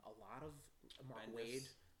 A lot of Mark Waid,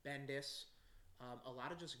 Bendis. A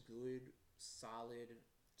lot of just good, solid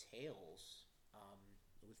tales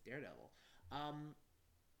with Daredevil.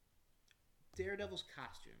 Daredevil's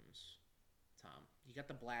costumes, Tom. You got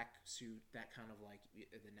the black suit, that kind of like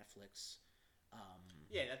the Netflix...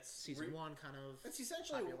 that's season 1 kind of. That's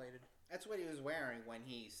essentially populated. That's what he was wearing when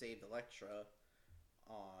he saved Elektra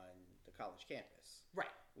on the college campus.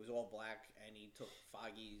 Right. It was all black, and he took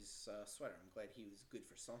Foggy's sweater. I'm glad he was good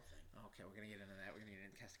for something. Okay, we're gonna get into that. We're gonna get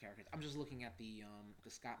into cast of characters. I'm just looking at the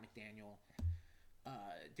Scott McDaniel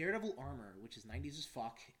Daredevil armor, which is 90s as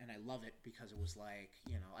fuck, and I love it because it was like,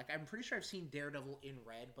 you know, like I'm pretty sure I've seen Daredevil in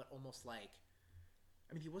red, but almost like,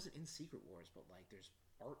 I mean, he wasn't in Secret Wars, but like there's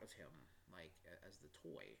art of him like as the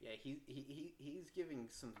toy. Yeah, he's giving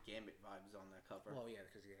some Gambit vibes on that cover. Well, yeah,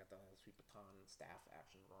 because he got the sweet baton staff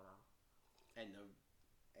action going on, and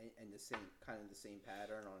the same kind of the same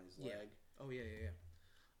pattern on his leg. Oh yeah.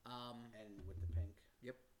 And with the pink.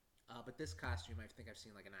 Yep. But this costume, I think I've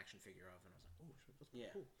seen like an action figure of, and I was like, oh shit, that's pretty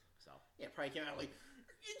cool. So yeah, probably came out like,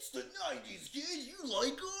 it's the 90s, kid. You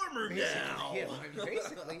like armor basically, now. Yeah, I mean,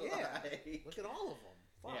 basically, yeah. Like, look at all of them.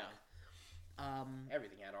 Fuck. Yeah.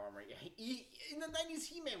 Everything had armor. Yeah, in the 90s,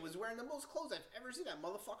 He-Man was wearing the most clothes I've ever seen that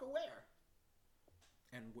motherfucker wear.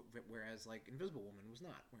 And whereas, like, Invisible Woman was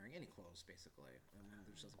not wearing any clothes, basically. And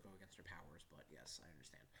this doesn't go against her powers, but yes, I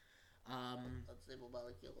understand. Unstable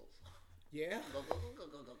molecules. Yeah. Go.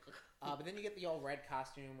 But then you get the all-red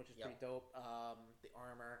costume, which is pretty dope. The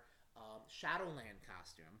armor. Shadowland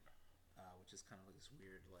costume, which is kind of like this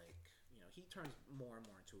weird, like, you know, he turns more and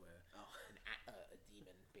more into a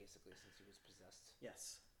demon, basically, since he was possessed.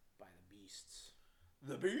 Yes. By the beasts.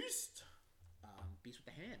 The Beast? Beast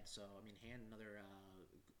with the hand. So, I mean, hand, another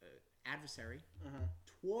adversary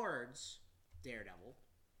towards Daredevil.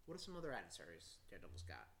 What are some other adversaries Daredevil's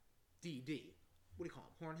got? DD. What do you call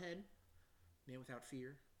him? Hornhead? Man Without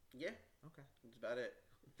Fear? Yeah. Okay. That's about it.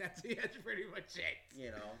 That's pretty much it.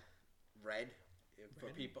 You know, Red.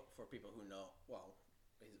 For people who know, well,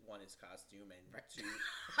 one is costume and two.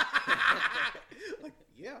 Like,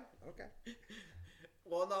 yeah, okay.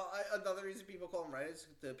 Well, no, another reason people call him Red is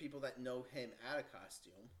the people that know him out of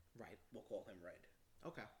costume. Right. Will call him Red.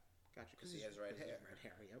 Okay. Gotcha. Because he has red hair. Red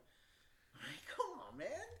hair, yep. Come on, man.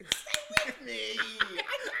 Stay with me.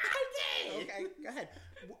 Okay, go ahead.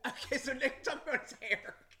 Okay, so Nick, talk about his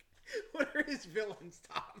hair. What are his villains,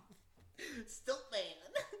 Tom?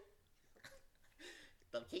 Stiltman.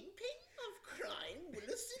 The Kingpin of crime,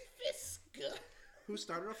 Wilson Fisk. Who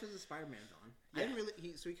started off as a Spider-Man villain. Yeah. I didn't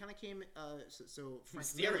really. So he kind of came. So Frank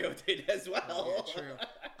Mysterio Miller did as well. Oh, yeah, true.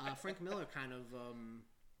 Frank Miller kind of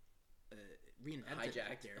reinvented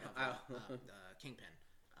Hijacked. Daredevil, Kingpin,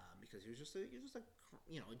 because he was just a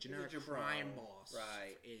generic crime boss,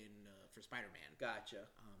 right? For Spider-Man. Gotcha.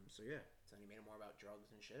 So yeah, so he made it more about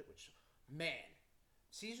drugs and shit. Which, man,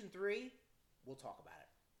 season 3, we'll talk about it.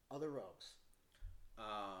 Other rogues.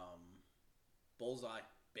 Bullseye,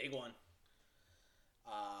 big one.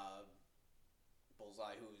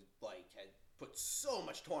 Bullseye, who had put so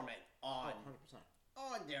much torment on 100%.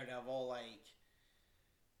 on Daredevil,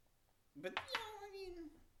 but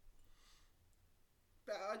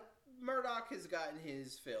Murdock has gotten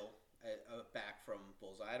his fill back from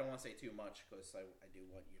Bullseye. I don't want to say too much because I do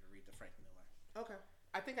want you to read the Frank Miller. Okay.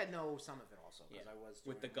 I think I know some of it also because I was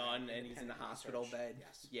with the gun and he's in the hospital bed.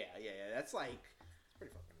 Yes. Yeah. That's it's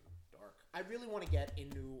pretty fucking dark. I really want to get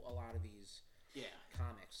into a lot of these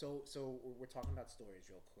comics. So we're talking about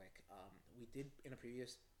stories real quick. We did in a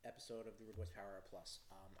previous episode of the Rude Boys Power Hour Plus.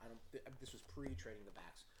 This was pre-trading the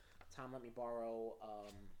backs. Tom let me borrow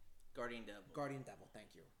Guardian Devil. Guardian Devil.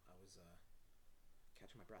 Thank you. I was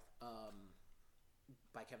catching my breath.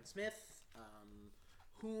 By Kevin Smith.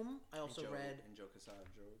 Whom I also read, and Joe Quesada.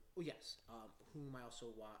 Oh yes, whom I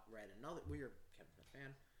also read another. Well, you're a Kevin Smith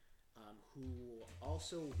fan. Who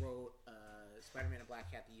also wrote Spider-Man and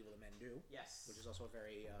Black Cat: The Evil That Men Do. Yes, which is also a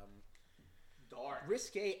very dark,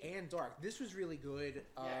 risque and dark. This was really good.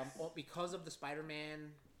 Yes. Because of the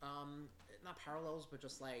Spider-Man, not parallels, but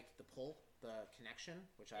just like the pull, the connection,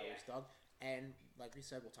 which I always dug. And like we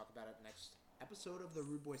said, we'll talk about it next episode of the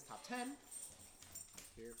Rude Boys Top 10.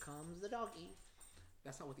 Here comes the doggy.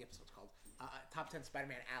 That's not what the episode's called. Top 10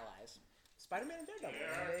 Spider-Man allies. Spider-Man and Daredevil.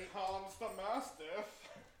 Here comes the Mastiff.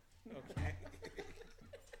 Okay.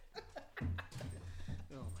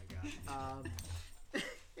 Oh my god.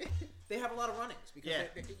 They have a lot of run-ins because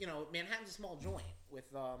Manhattan's a small joint with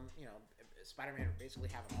Spider-Man basically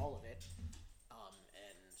having all of it.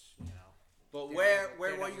 But where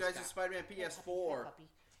were you guys with Spider-Man PS4?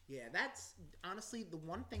 Yeah, that's honestly the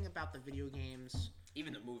one thing about the video games.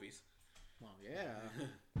 Even the movies. Well, yeah.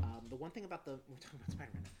 The one thing about we're talking about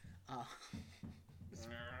Spider-Man now.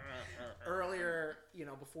 Earlier,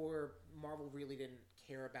 before Marvel really didn't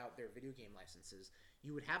care about their video game licenses,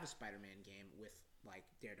 you would have a Spider-Man game with like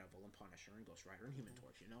Daredevil and Punisher and Ghost Rider and Human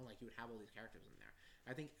Torch. You would have all these characters in there.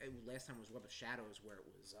 I think last time was Web of Shadows, where it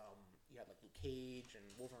was you had like Luke Cage and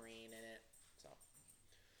Wolverine in it. So,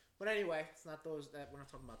 but anyway, it's not those that we're not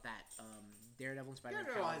talking about that. Daredevil and Spider-Man.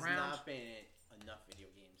 Daredevil has not been in enough video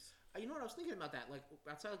games. You know what I was thinking about that? Like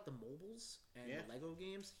outside like the mobiles and the Lego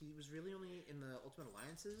games, he was really only in the Ultimate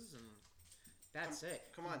Alliances, and that's it.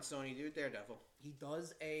 Come on, Sony, dude, Daredevil. He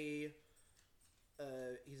does he's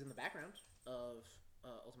in the background of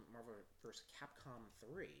Ultimate Marvel vs. Capcom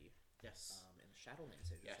 3. Yes. In the Shadowlands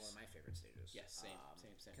stage, it's one of my favorite stages. Yes, same.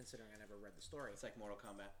 Considering I never read the story, it's like Mortal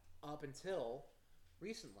Kombat. Up until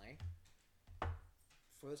recently,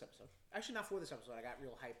 for this episode, actually not for this episode, I got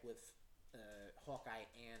real hype with Hawkeye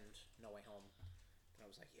and No Way Home, and I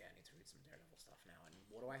was like, yeah, I need to read some Daredevil stuff now. And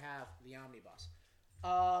what do I have? The Omnibus.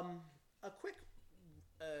 A quick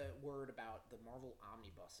word about the Marvel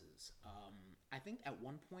omnibuses. I think at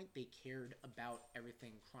one point they cared about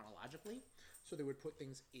everything chronologically, so they would put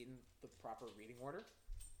things in the proper reading order,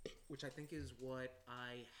 which I think is what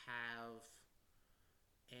I have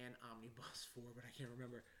an omnibus for, but I can't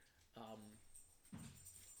remember.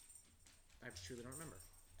 I truly don't remember.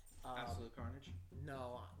 Absolute Carnage?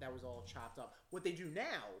 No, that was all chopped up. What they do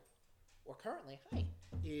now, or currently,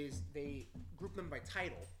 is they group them by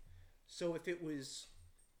title. So if it was,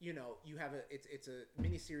 you have it's a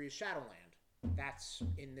miniseries Shadowland, that's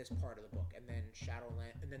in this part of the book, and then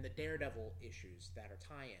Shadowland, and then the Daredevil issues that are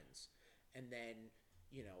tie-ins, and then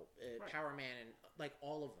Power Man and like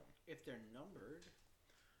all of them. If they're numbered,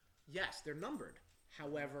 yes, they're numbered.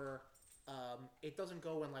 However, it doesn't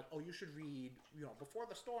go in like, oh, you should read, Before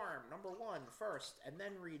the Storm, #1 first, and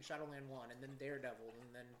then read Shadowland 1, and then Daredevil,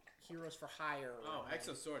 and then Heroes for Hire. Oh,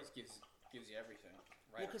 Exo Swords gives you everything.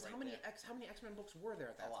 Right. Well, because how many X-Men books were there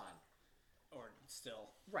at that time? Or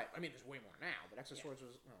still. Right. I mean, there's way more now, but Exo Swords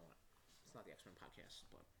was. Well, it's not the X-Men podcast,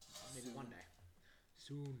 but maybe one day.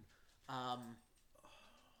 Soon.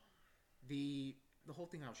 The whole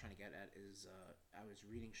thing I was trying to get at is I was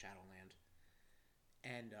reading Shadowland,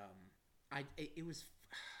 and it was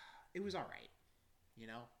all right.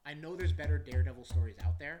 I know there's better Daredevil stories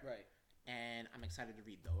out there, right? And I'm excited to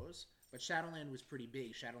read those. But Shadowland was pretty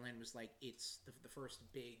big. Shadowland was like it's the first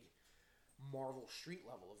big Marvel street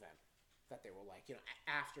level event that they were like,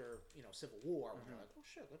 after Civil War, when they're like, oh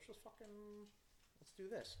shit, let's do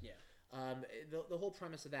this. Yeah. The whole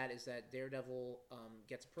premise of that is that Daredevil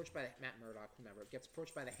gets approached by Matt Murdock, whomever, gets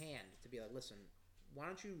approached by the Hand to be like, listen, why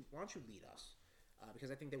don't you lead us?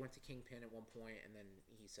 Because I think they went to Kingpin at one point, and then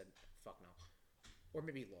he said, "Fuck no," or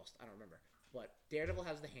maybe he lost. I don't remember. But Daredevil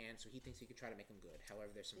has the hand, so he thinks he could try to make him good.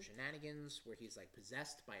 However, there's some shenanigans where he's like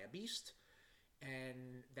possessed by a beast,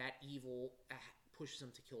 and that evil pushes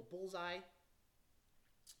him to kill Bullseye,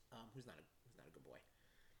 who's not a good boy,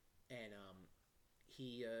 and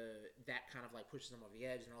he that kind of like pushes him over the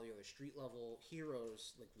edge, and all the other street level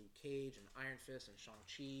heroes like Luke Cage and Iron Fist and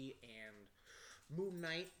Shang-Chi and Moon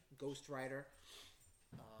Knight, Ghost Rider,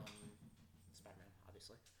 Spider-Man,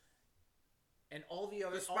 obviously. And all the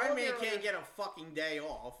other... Spider-Man can't get a fucking day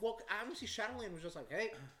off. Well, honestly, Shadowland was just like,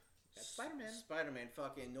 hey, that's Spider-Man. Spider-Man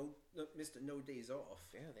fucking Mr. No Days Off.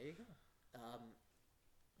 Yeah, there you go.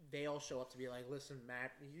 They all show up to be like, listen,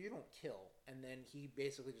 Matt, you don't kill. And then he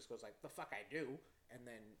basically just goes like, the fuck I do. And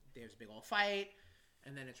then there's a big old fight.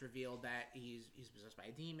 And then it's revealed that he's possessed by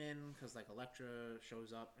a demon because, like, Elektra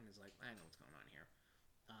shows up and is like, I know what's going on here.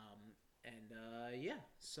 Yeah.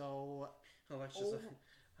 So... Elektra's like,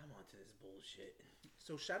 I'm onto this bullshit.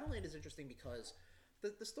 So Shadowland is interesting because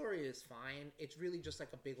the story is fine. It's really just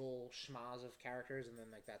like a big old schmoz of characters, and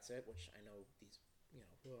then like that's it. Which I know these,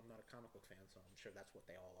 I'm not a comic book fan, so I'm sure that's what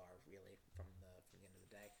they all are really from the end of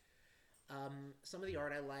the day. Some of the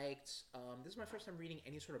art I liked. This is my first time reading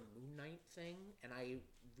any sort of Moon Knight thing, and I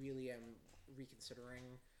really am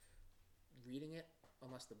reconsidering reading it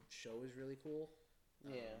unless the show is really cool.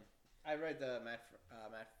 Yeah, I read the Matt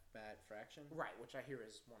Fraction. Right, which I hear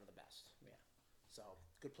is one of the best. Yeah. So,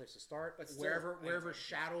 good place to start. But still, wherever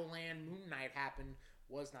Shadowland Moon Knight happened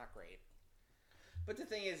was not great. But the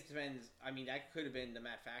thing is, it depends. I mean, that could have been the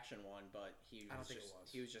Matt Faction one, but he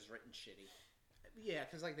was just written shitty. Yeah,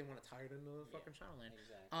 because like they want to tie it into fucking Shadowland.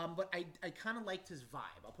 Exactly. But I kind of liked his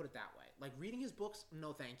vibe. I'll put it that way. Like reading his books,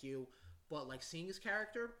 no thank you. But like seeing his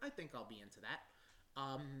character, I think I'll be into that.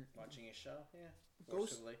 Watching his show, yeah.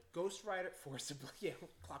 Ghost Rider, forcibly, yeah,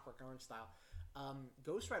 Clockwork Orange style.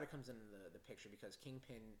 Ghost Rider comes into the picture because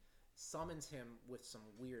Kingpin summons him with some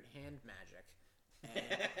weird hand magic,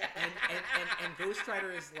 and Ghost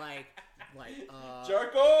Rider is like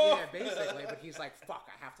jerk off. Yeah, basically. But he's like, fuck,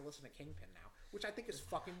 I have to listen to Kingpin now, which I think is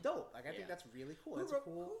fucking dope. Like I think that's really cool. Who wrote?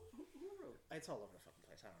 It's all over the fucking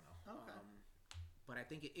place. I don't know. Okay. But I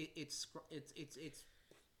think it's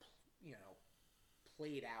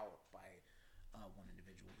played out by one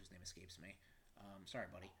individual whose name escapes me. Sorry,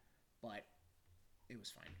 buddy, but it was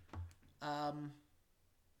fine.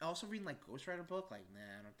 Also reading like Ghost Rider book, like nah,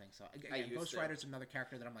 I don't think so. Again, Ghost Rider's another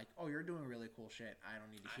character that I'm like, oh, you're doing really cool shit. I don't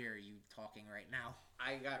need to hear you talking right now.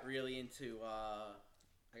 I got really into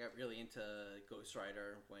Ghost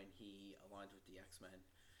Rider when he aligned with the X-Men,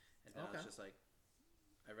 and then I was just like,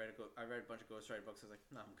 I read a bunch of Ghost Rider books. I was like,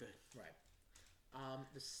 no, I'm good. Right.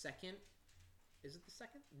 The second. Is it the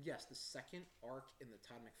second? Yes, the second arc in the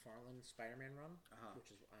Todd McFarlane Spider-Man run, which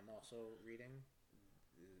is I'm also reading.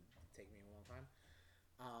 Take me a long time.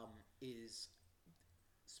 Is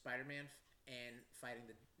Spider-Man and fighting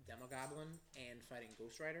the Demogoblin and fighting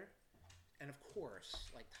Ghost Rider, and of course,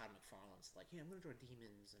 like Todd McFarlane's like, yeah, I'm gonna draw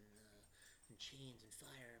demons and chains and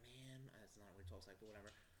fire, man. That's not what he talks like, but whatever.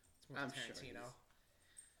 It's more Tarantino.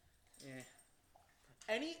 Sure yeah.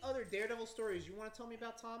 Any other Daredevil stories you want to tell me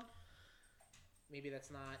about, Tom? Maybe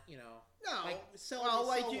that's not, No. Like, sell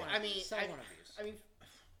one of these. I mean,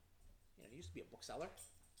 you used to be a bookseller.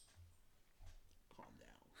 Calm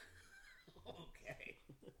down. Okay.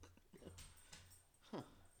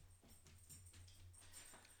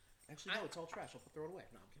 Actually, no, it's all trash. I'll throw it away.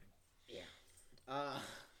 No, I'm kidding. Yeah.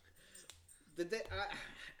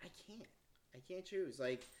 I can't choose.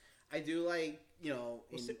 Like, I do like,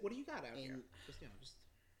 what do you got out here? Just, you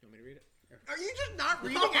want me to read it? Are you just not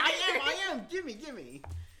reading? I am. Gimme.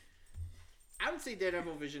 I would say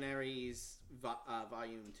Daredevil Visionaries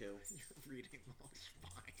Volume 2. You're reading all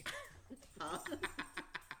fine. Huh?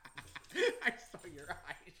 I saw your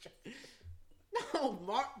eyes. No,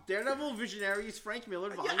 Daredevil Visionaries Frank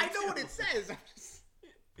Miller Volume 2. Yeah, I know what it says.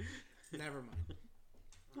 Never mind.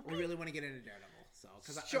 We really want to get into Daredevil, so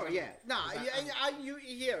yeah.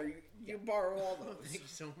 You borrow all those. Thank you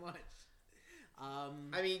so much.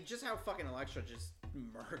 I mean, just how fucking Elektra just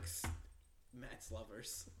murks Matt's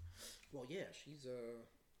lovers. Well, yeah, she's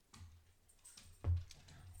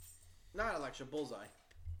not Elektra, Bullseye.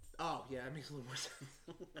 Oh, yeah, that makes a little more sense.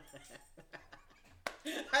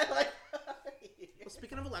 I like. Well,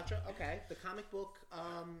 speaking of Elektra, okay, the comic book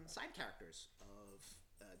side characters of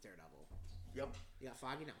Daredevil. Yep. You got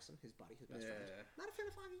Foggy Nelson, his buddy, his best friend. Not a fan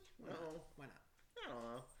of Foggy? Why not? I don't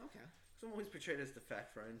know. Okay. I'm always portrayed as the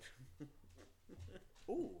fat friend.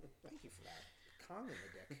 Ooh, thank you for that. Kong in the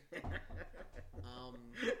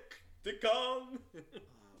dick. Dick Kong.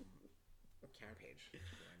 Karen Page.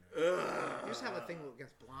 You just have a thing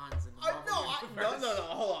against blondes and no.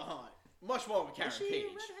 Hold on. Much more with Karen Page.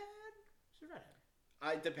 Redhead? She's a redhead.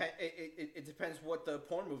 It depends what the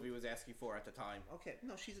porn movie was asking for at the time. Okay,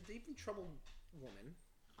 no, she's a deeply troubled woman.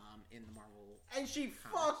 In the Marvel, and she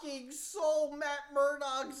fucking sold Matt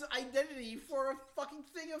Murdock's identity for a fucking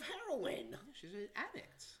thing of heroin. Yeah, she's an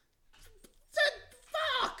addict.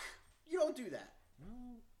 Fuck! You don't do that.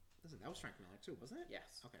 No, listen, that was Frank Miller too, wasn't it?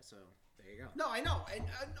 Yes. Okay, so there you go. No, I know, and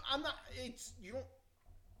I'm not. You don't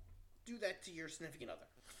do that to your significant other.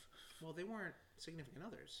 Well, they weren't significant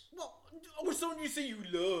others. Well, or someone you say you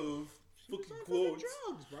love. She was on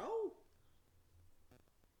drugs, bro.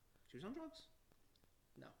 She was on drugs.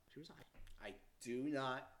 No, she was high. I do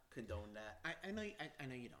not condone that. I know. I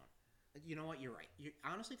know you don't. You know what? You're right.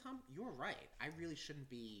 Honestly, Tom, you're right. I really shouldn't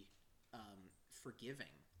be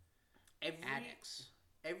forgiving addicts.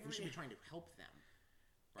 We should be trying to help them.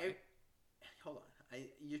 Right? Hold on.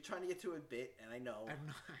 You're trying to get to a bit, and I know. I'm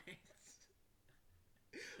not.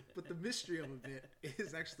 But the mystery of a bit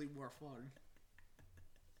is actually more fun.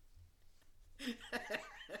 You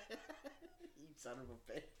son of a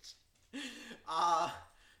bitch.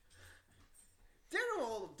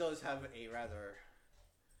 Daredevil does have a rather...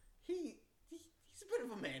 He's a bit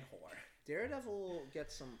of a man whore. Daredevil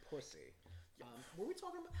gets some pussy. Were we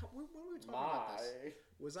talking about... When were we talking about this?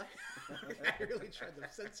 Was I... I really tried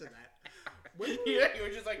to censor that. You were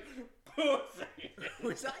just like, pussy.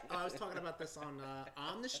 Was I was talking about this on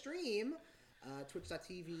the stream,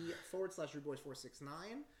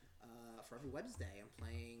 twitch.tv/RudeBoys469. For every Wednesday, I'm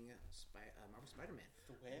playing Marvel Spider-Man.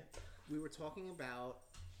 Where? We were talking about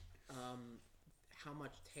how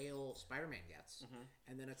much tail Spider-Man gets,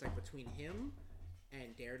 and then it's like between him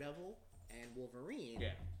and Daredevil and Wolverine.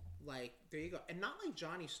 Yeah. Like, there you go. And not like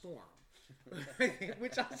Johnny Storm.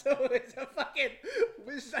 Which also is a fucking...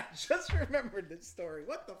 Which I just remembered this story.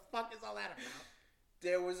 What the fuck is all that about?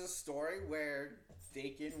 There was a story where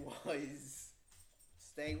Dakin was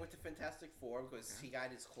staying with the Fantastic Four because he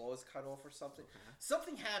got his claws cut off or something. Okay.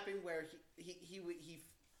 Something happened where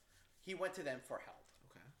he went to them for help.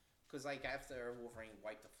 Okay. Because like after Wolverine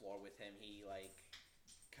wiped the floor with him, he like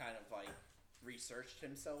kind of like researched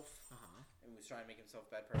himself and was trying to make himself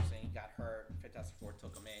a bad person. He got hurt. Fantastic Four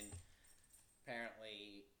took him in.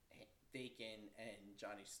 Apparently, Dakin and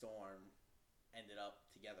Johnny Storm ended up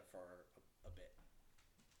together for a bit.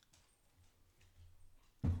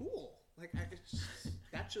 Cool. Like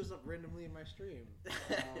that shows up randomly in my stream.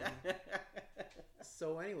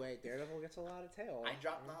 So anyway, Daredevil gets a lot of tail. I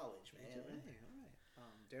dropped knowledge, man. All right.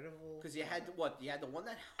 Daredevil. Because you had you had the one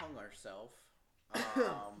that hung herself.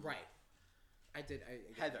 Right. I did.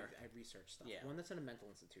 Heather. I researched stuff. Yeah. One that's in a mental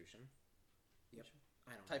institution. Yep.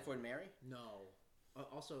 I don't Typhoid know. Mary? No.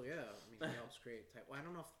 Also, yeah. I mean, he helps create type. Well, I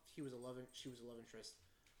don't know if she was a love interest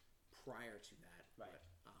prior to that. Right. But,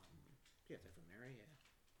 yeah, Typhoid Mary. Yeah.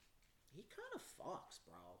 He kind of fucks,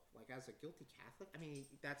 bro. Like as a guilty Catholic. I mean,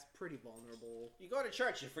 that's pretty vulnerable. You go to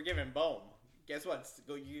church, you forgive him. Boom. Guess what?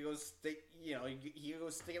 You go stick. You know, he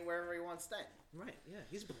goes stick it wherever he wants. Then. Right. Yeah.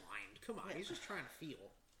 He's blind. Come on. He's just trying to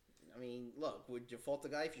feel. I mean, look, would you fault the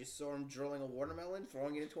guy if you saw him drilling a watermelon,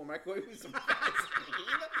 throwing it into a microwave with some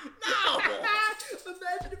Vaseline? No!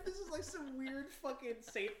 Imagine if this is like some weird fucking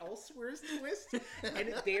St. Elsewhere's twist,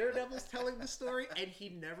 and Daredevil's telling the story, and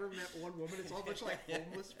he never met one woman. It's all a bunch of like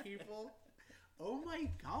homeless people. Oh my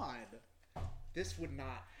god. This would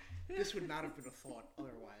not have been a thought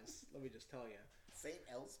otherwise. Let me just tell you. St.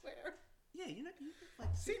 Elsewhere? Yeah, you know,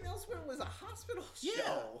 like St. Elsewhere was a hospital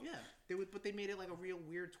show. Yeah. But they made it like a real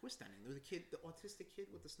weird twist ending. There was a kid, the autistic kid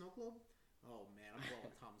with the snow globe. Oh man, I'm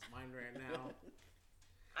blowing Tom's mind right now.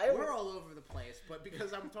 We're all over the place, but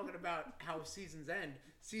because I'm talking about how seasons end,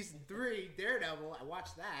 season 3, Daredevil, I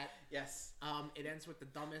watched that. Yes. It ends with the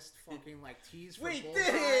dumbest fucking like tease for We Bullseye.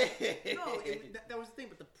 did it! No, that was the thing.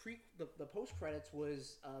 But the post credits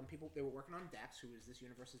was people they were working on Dex, who is this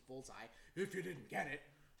universe's Bullseye. If you didn't get it.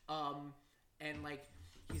 And like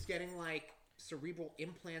he's getting like cerebral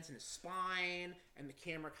implants in his spine, and the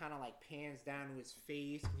camera kind of like pans down to his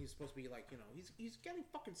face, and he's supposed to be like, you know, he's getting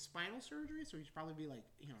fucking spinal surgery, so he's probably be like,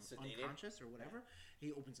 you know, sedated, unconscious or whatever.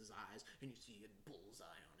 He opens his eyes, and you see a bullseye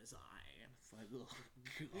on his eye, and it's like, oh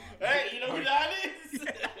god. Hey, you know who that is?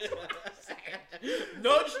 Nudge,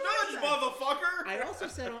 nudge, motherfucker! I also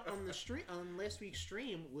said on the stream on last week's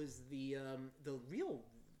stream was the real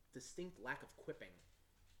distinct lack of quipping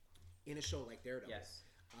in a show like Daredevil. Yes.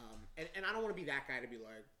 And I don't want to be that guy to be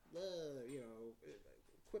like, you know,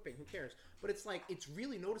 quipping, who cares? But it's like, it's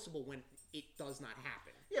really noticeable when it does not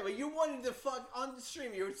happen. Yeah, but you wanted to fuck on the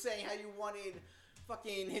stream. You were saying how you wanted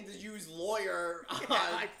fucking him to use lawyer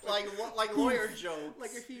like lawyer jokes.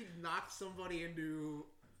 Like if he knocked somebody into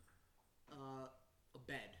a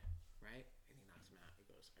bed, right? And he knocks him out. He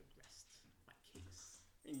goes, "I rest my case."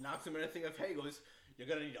 He knocks him in a thing of hay. He goes, "You're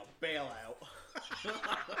gonna need a bailout."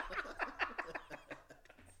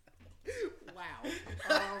 Wow.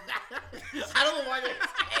 I don't know why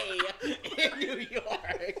there's hay in New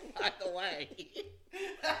York, by the way.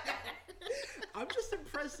 I'm just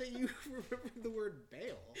impressed that you remembered the word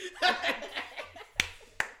bail.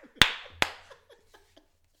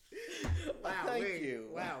 Wow, Thank you.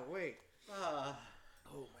 Wow, wait. Oh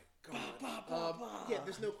my god. Yeah,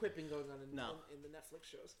 there's no quipping going on in the Netflix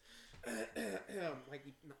shows. Like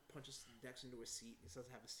he punches Dex into a seat. He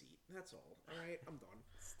doesn't have a seat. That's all. All right, I'm done.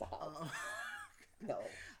 Stop. No.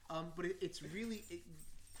 But it's really,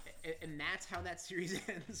 and that's how that series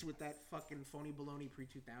ends, with that fucking phony baloney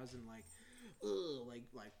pre-2000 like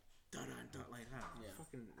dun dun dun, like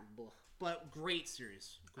fucking. Blah. But great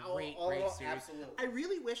series, great series. Absolutely. I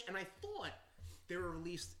really wish, and I thought they were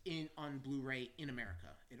released on Blu-ray in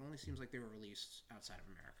America. It only seems like they were released outside of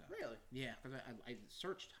America. Really? Yeah, because I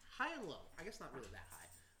searched high and low. I guess not really that high,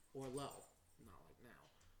 or low, not like now.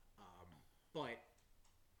 But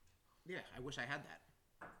yeah, I wish I had that.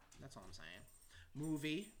 That's all I'm saying.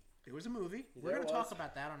 Movie. There was a movie. We're going to talk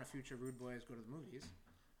about that on a future Rude Boys Go to the Movies.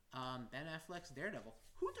 Ben Affleck's Daredevil.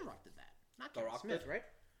 Who directed that? Not Kevin Smith, right?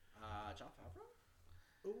 Jon Favreau?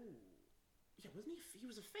 Ooh. Yeah, wasn't he? He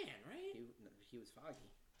was a fan, right? He was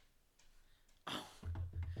Foggy.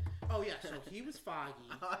 Oh yeah, so he was Foggy.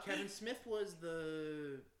 Kevin Smith was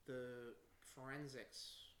the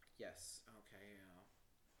forensics. Yes. Okay, yeah.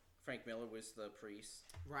 Frank Miller was the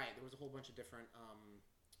priest. Right, there was a whole bunch of different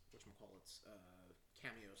whatchamacallits,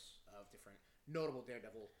 cameos of different notable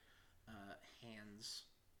Daredevil hands.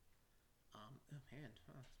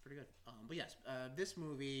 That's pretty good. But yes, this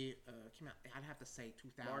movie came out, I'd have to say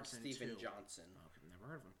 2002. Mark Steven Johnson. Okay, never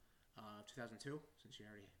heard of him. 2002, since you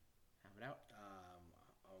already have it out.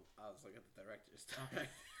 I was looking at the director's. Okay.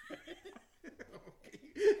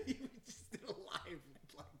 You just did a live,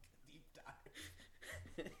 deep dive.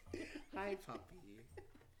 Hi, puppy.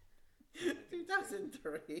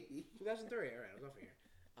 2003. 2003, alright, I was off here.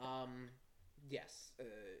 Yes,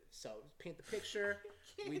 so paint the picture.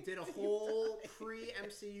 We did a whole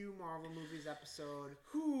pre-MCU Marvel movies episode.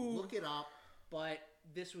 Look it up. But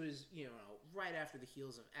this was, right after the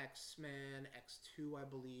heels of X-Men, X2, I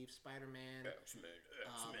believe, Spider-Man.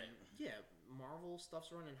 X-Men. Yeah, Marvel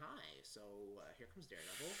stuff's running high. So here comes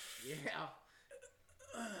Daredevil. Yeah.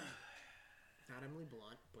 Not Emily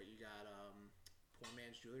Blunt, but you got poor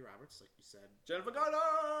man's Julia Roberts, like you said. Jennifer Garner!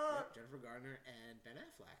 Yep, Jennifer Garner and Ben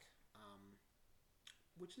Affleck.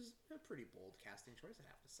 Which is a pretty bold casting choice, I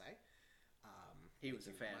have to say. He was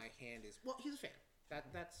a fan. My hand is... Well, he's a fan.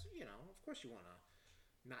 That's, of course you want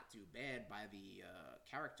to not do bad by the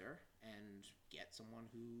character and get someone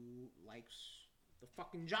who likes the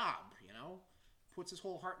fucking job, Puts his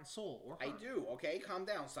whole heart and soul. Or her. I do, okay? Calm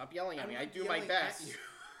down. Stop yelling at me. I do my best.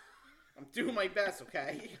 I'm doing my best,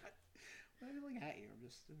 okay? I'm not yelling at you. I'm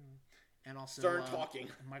just... And also, Stern talking.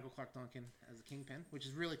 Michael Clark Duncan as the Kingpin, which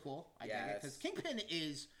is really cool. I dig it, because Yes. Kingpin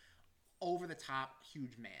is over-the-top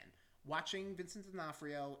huge man. Watching Vincent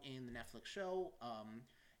D'Onofrio in the Netflix show,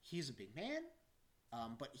 he's a big man,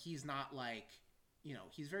 but he's not like,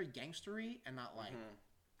 he's very gangstery and not like,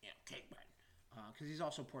 Kingpin. Because he's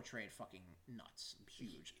also portrayed fucking nuts,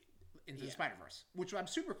 huge, into the Spider-Verse, which I'm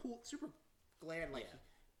super glad,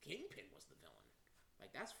 Kingpin was the villain.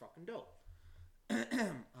 Like, that's fucking dope.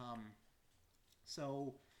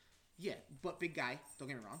 So, yeah, but big guy, don't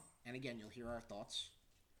get me wrong. And again, you'll hear our thoughts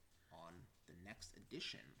on the next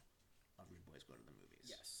edition of Rude Boys Go to the Movies.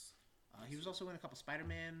 Yes. He was also in a couple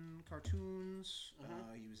Spider-Man cartoons.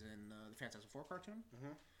 He was in the Fantastic Four cartoon.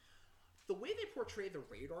 The way they portray the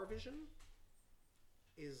radar vision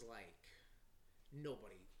is like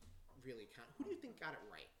nobody really Who do you think got it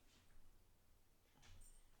right?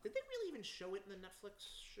 Did they really even show it in the Netflix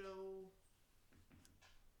show?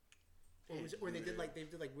 Or they did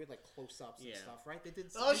weird close-ups and stuff, right? They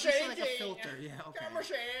did like a filter, okay. Camera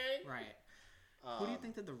shake. Right. Who do you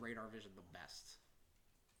think did the radar vision the best?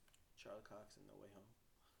 Charlie Cox in No Way Home.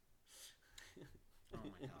 Oh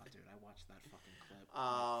my god, dude! I watched that fucking clip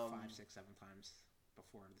 5, 6, 7 times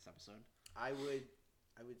before this episode. I would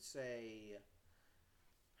say.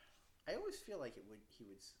 I always feel like he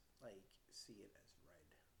would see it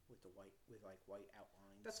as red with white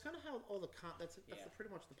outlines. That's kind of how all the that's pretty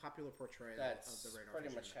much the popular portrayal of the radar pretty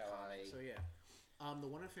vision much how I. So yeah, the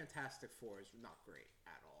one in Fantastic Four is not great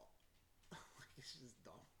at all. It's just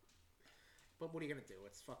dumb. But what are you gonna do?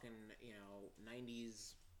 It's fucking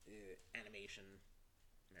 90s animation,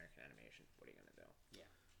 American animation. What are you gonna do? Yeah.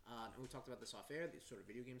 And we talked about this off air. The sort of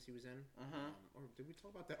video games he was in. Or did we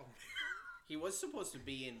talk about that? He was supposed to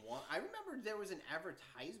be in one. I remember there was an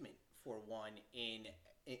advertisement for one in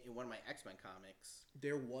one of my X-Men comics.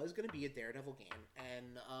 There was going to be a Daredevil game,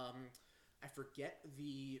 and I forget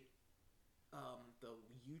the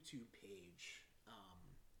YouTube page,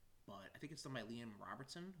 but I think it's done by Liam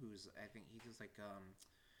Robertson, I think he does like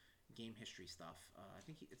game history stuff. I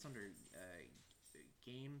think it's under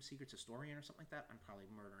Game Secrets Historian or something like that. I'm probably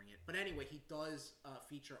murdering it, but anyway, he does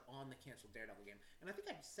feature on the canceled Daredevil game, and I think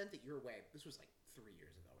I sent it your way. This was like 3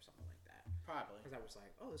 years ago or something like that. Probably because I was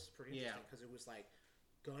like, oh, this is pretty interesting because it was like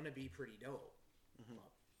gonna be pretty dope. But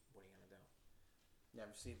what are you gonna do?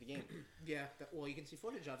 Never see the game. Yeah, well, you can see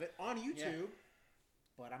footage of it on YouTube,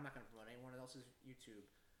 but I'm not gonna promote anyone else's YouTube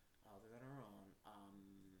other than our own.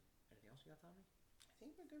 Anything else you got, Tommy? I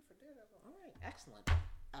think we're good for Daredevil. All right, excellent.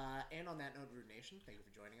 And on that note, Rude Nation, thank you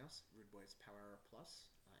for joining us. Rude Boys Power Plus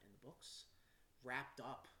in the books, wrapped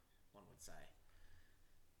up, one would say.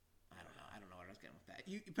 I don't know what I was getting with that.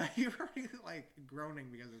 You're already like groaning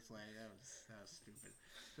because it's like that was stupid.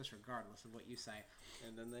 Just regardless of what you say.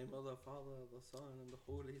 In the name of the Father, the Son, and the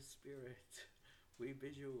Holy Spirit, we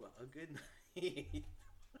bid you a good night.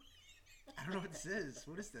 I don't know what this is.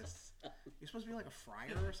 What is this? You're supposed to be like a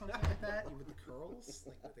friar or something like that? You with the curls,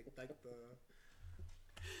 like the.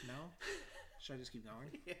 No? Should I just keep going?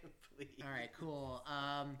 Yeah, please. All right, cool.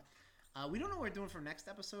 We don't know what we're doing for next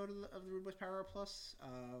episode of the Rude Boys Power Plus.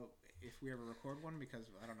 If we ever record one, because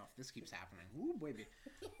I don't know if this keeps happening. Ooh, baby.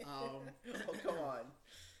 Oh, come on.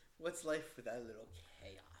 What's life without a little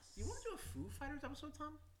chaos? You want to do a Foo Fighters episode,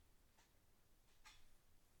 Tom?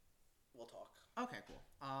 We'll talk. Okay, cool.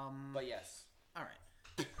 But yes. All right.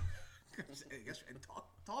 I guess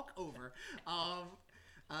talk over.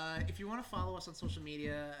 If you want to follow us on social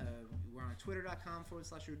media, we're on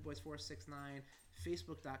twitter.com/rudeboys469,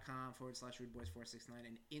 facebook.com/rudeboys469,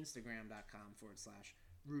 and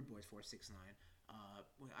instagram.com/rudeboys469.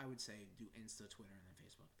 I would say do Insta, Twitter, and then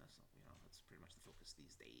Facebook. That's pretty much the focus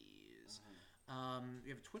these days. We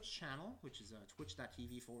have a Twitch channel, which is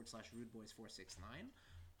twitch.tv/rudeboys469.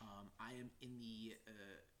 I am in the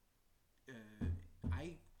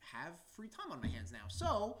I have free time on my hands now.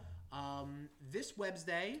 So, this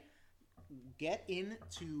Wednesday, get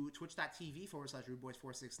into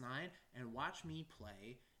twitch.tv/rudeboys469 and watch me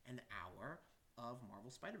play an hour of Marvel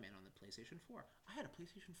Spider-Man on the PlayStation 4. I had a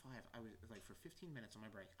PlayStation 5. I was like, for 15 minutes on my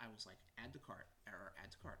break, I was like, add to cart, error,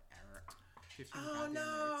 15 goddamn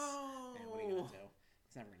minutes. And what are you gonna do?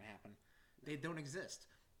 It's never gonna happen. They don't exist.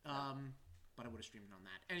 But I would have streamed it on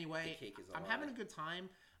that. Anyway, I'm having a good time.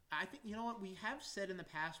 I think, you know what, we have said in the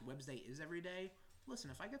past, Wednesday is every day.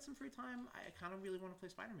 Listen, if I get some free time, I kind of really want to play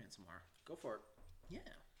Spider-Man some more. Go for it. Yeah.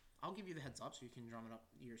 I'll give you the heads up so you can drum it up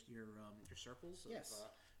your circles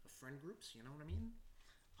of friend groups, you know what I mean?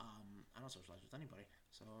 I don't socialize with anybody,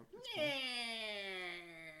 so it's cool.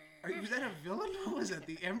 Was that a villain? Or was that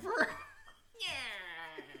the Emperor?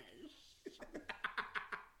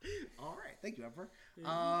 All right, thank you, Emperor.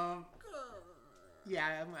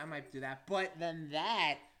 Yeah, I might do that. But then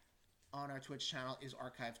that on our Twitch channel is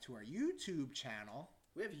archived to our YouTube channel.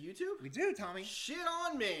 We have YouTube? We do, Tommy. Shit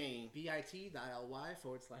on me.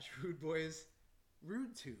 bit.ly/rudeboys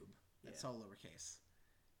RudeTube. That's all lowercase.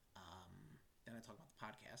 Then I talk about the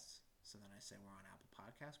podcasts. So then I say we're on Apple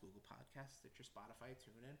Podcasts, Google Podcasts, Stitcher, Spotify,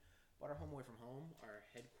 TuneIn. But our home away from home, our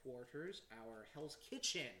headquarters, our Hell's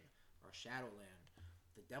Kitchen, our Shadowland,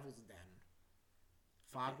 the Devil's Den,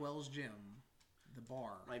 Fogwell's Gym, the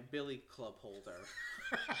bar. My Billy Club holder.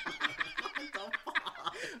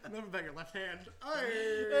 Never back your left hand.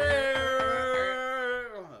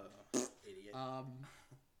 Idiot.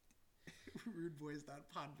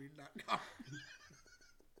 Rudeboys.podbean.com.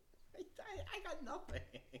 I got nothing.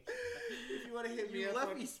 If you want to hit me up, you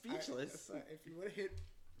left me speechless. If you want to hit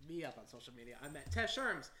me up on social media, I'm at Tesh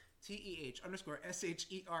Sherms,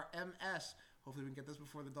 TEH_SHERMS. Hopefully we can get this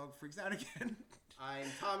before the dog freaks out again. I'm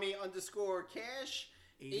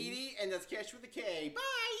Tommy_Cash80, and that's Cash with a K.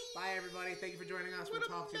 Bye! Bye, everybody. Thank you for joining us. We'll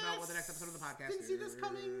talk to you about what the next episode of the podcast Didn't see this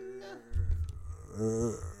coming.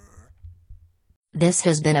 This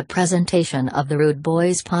has been a presentation of the Rude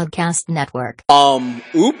Boys Podcast Network.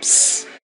 Oops.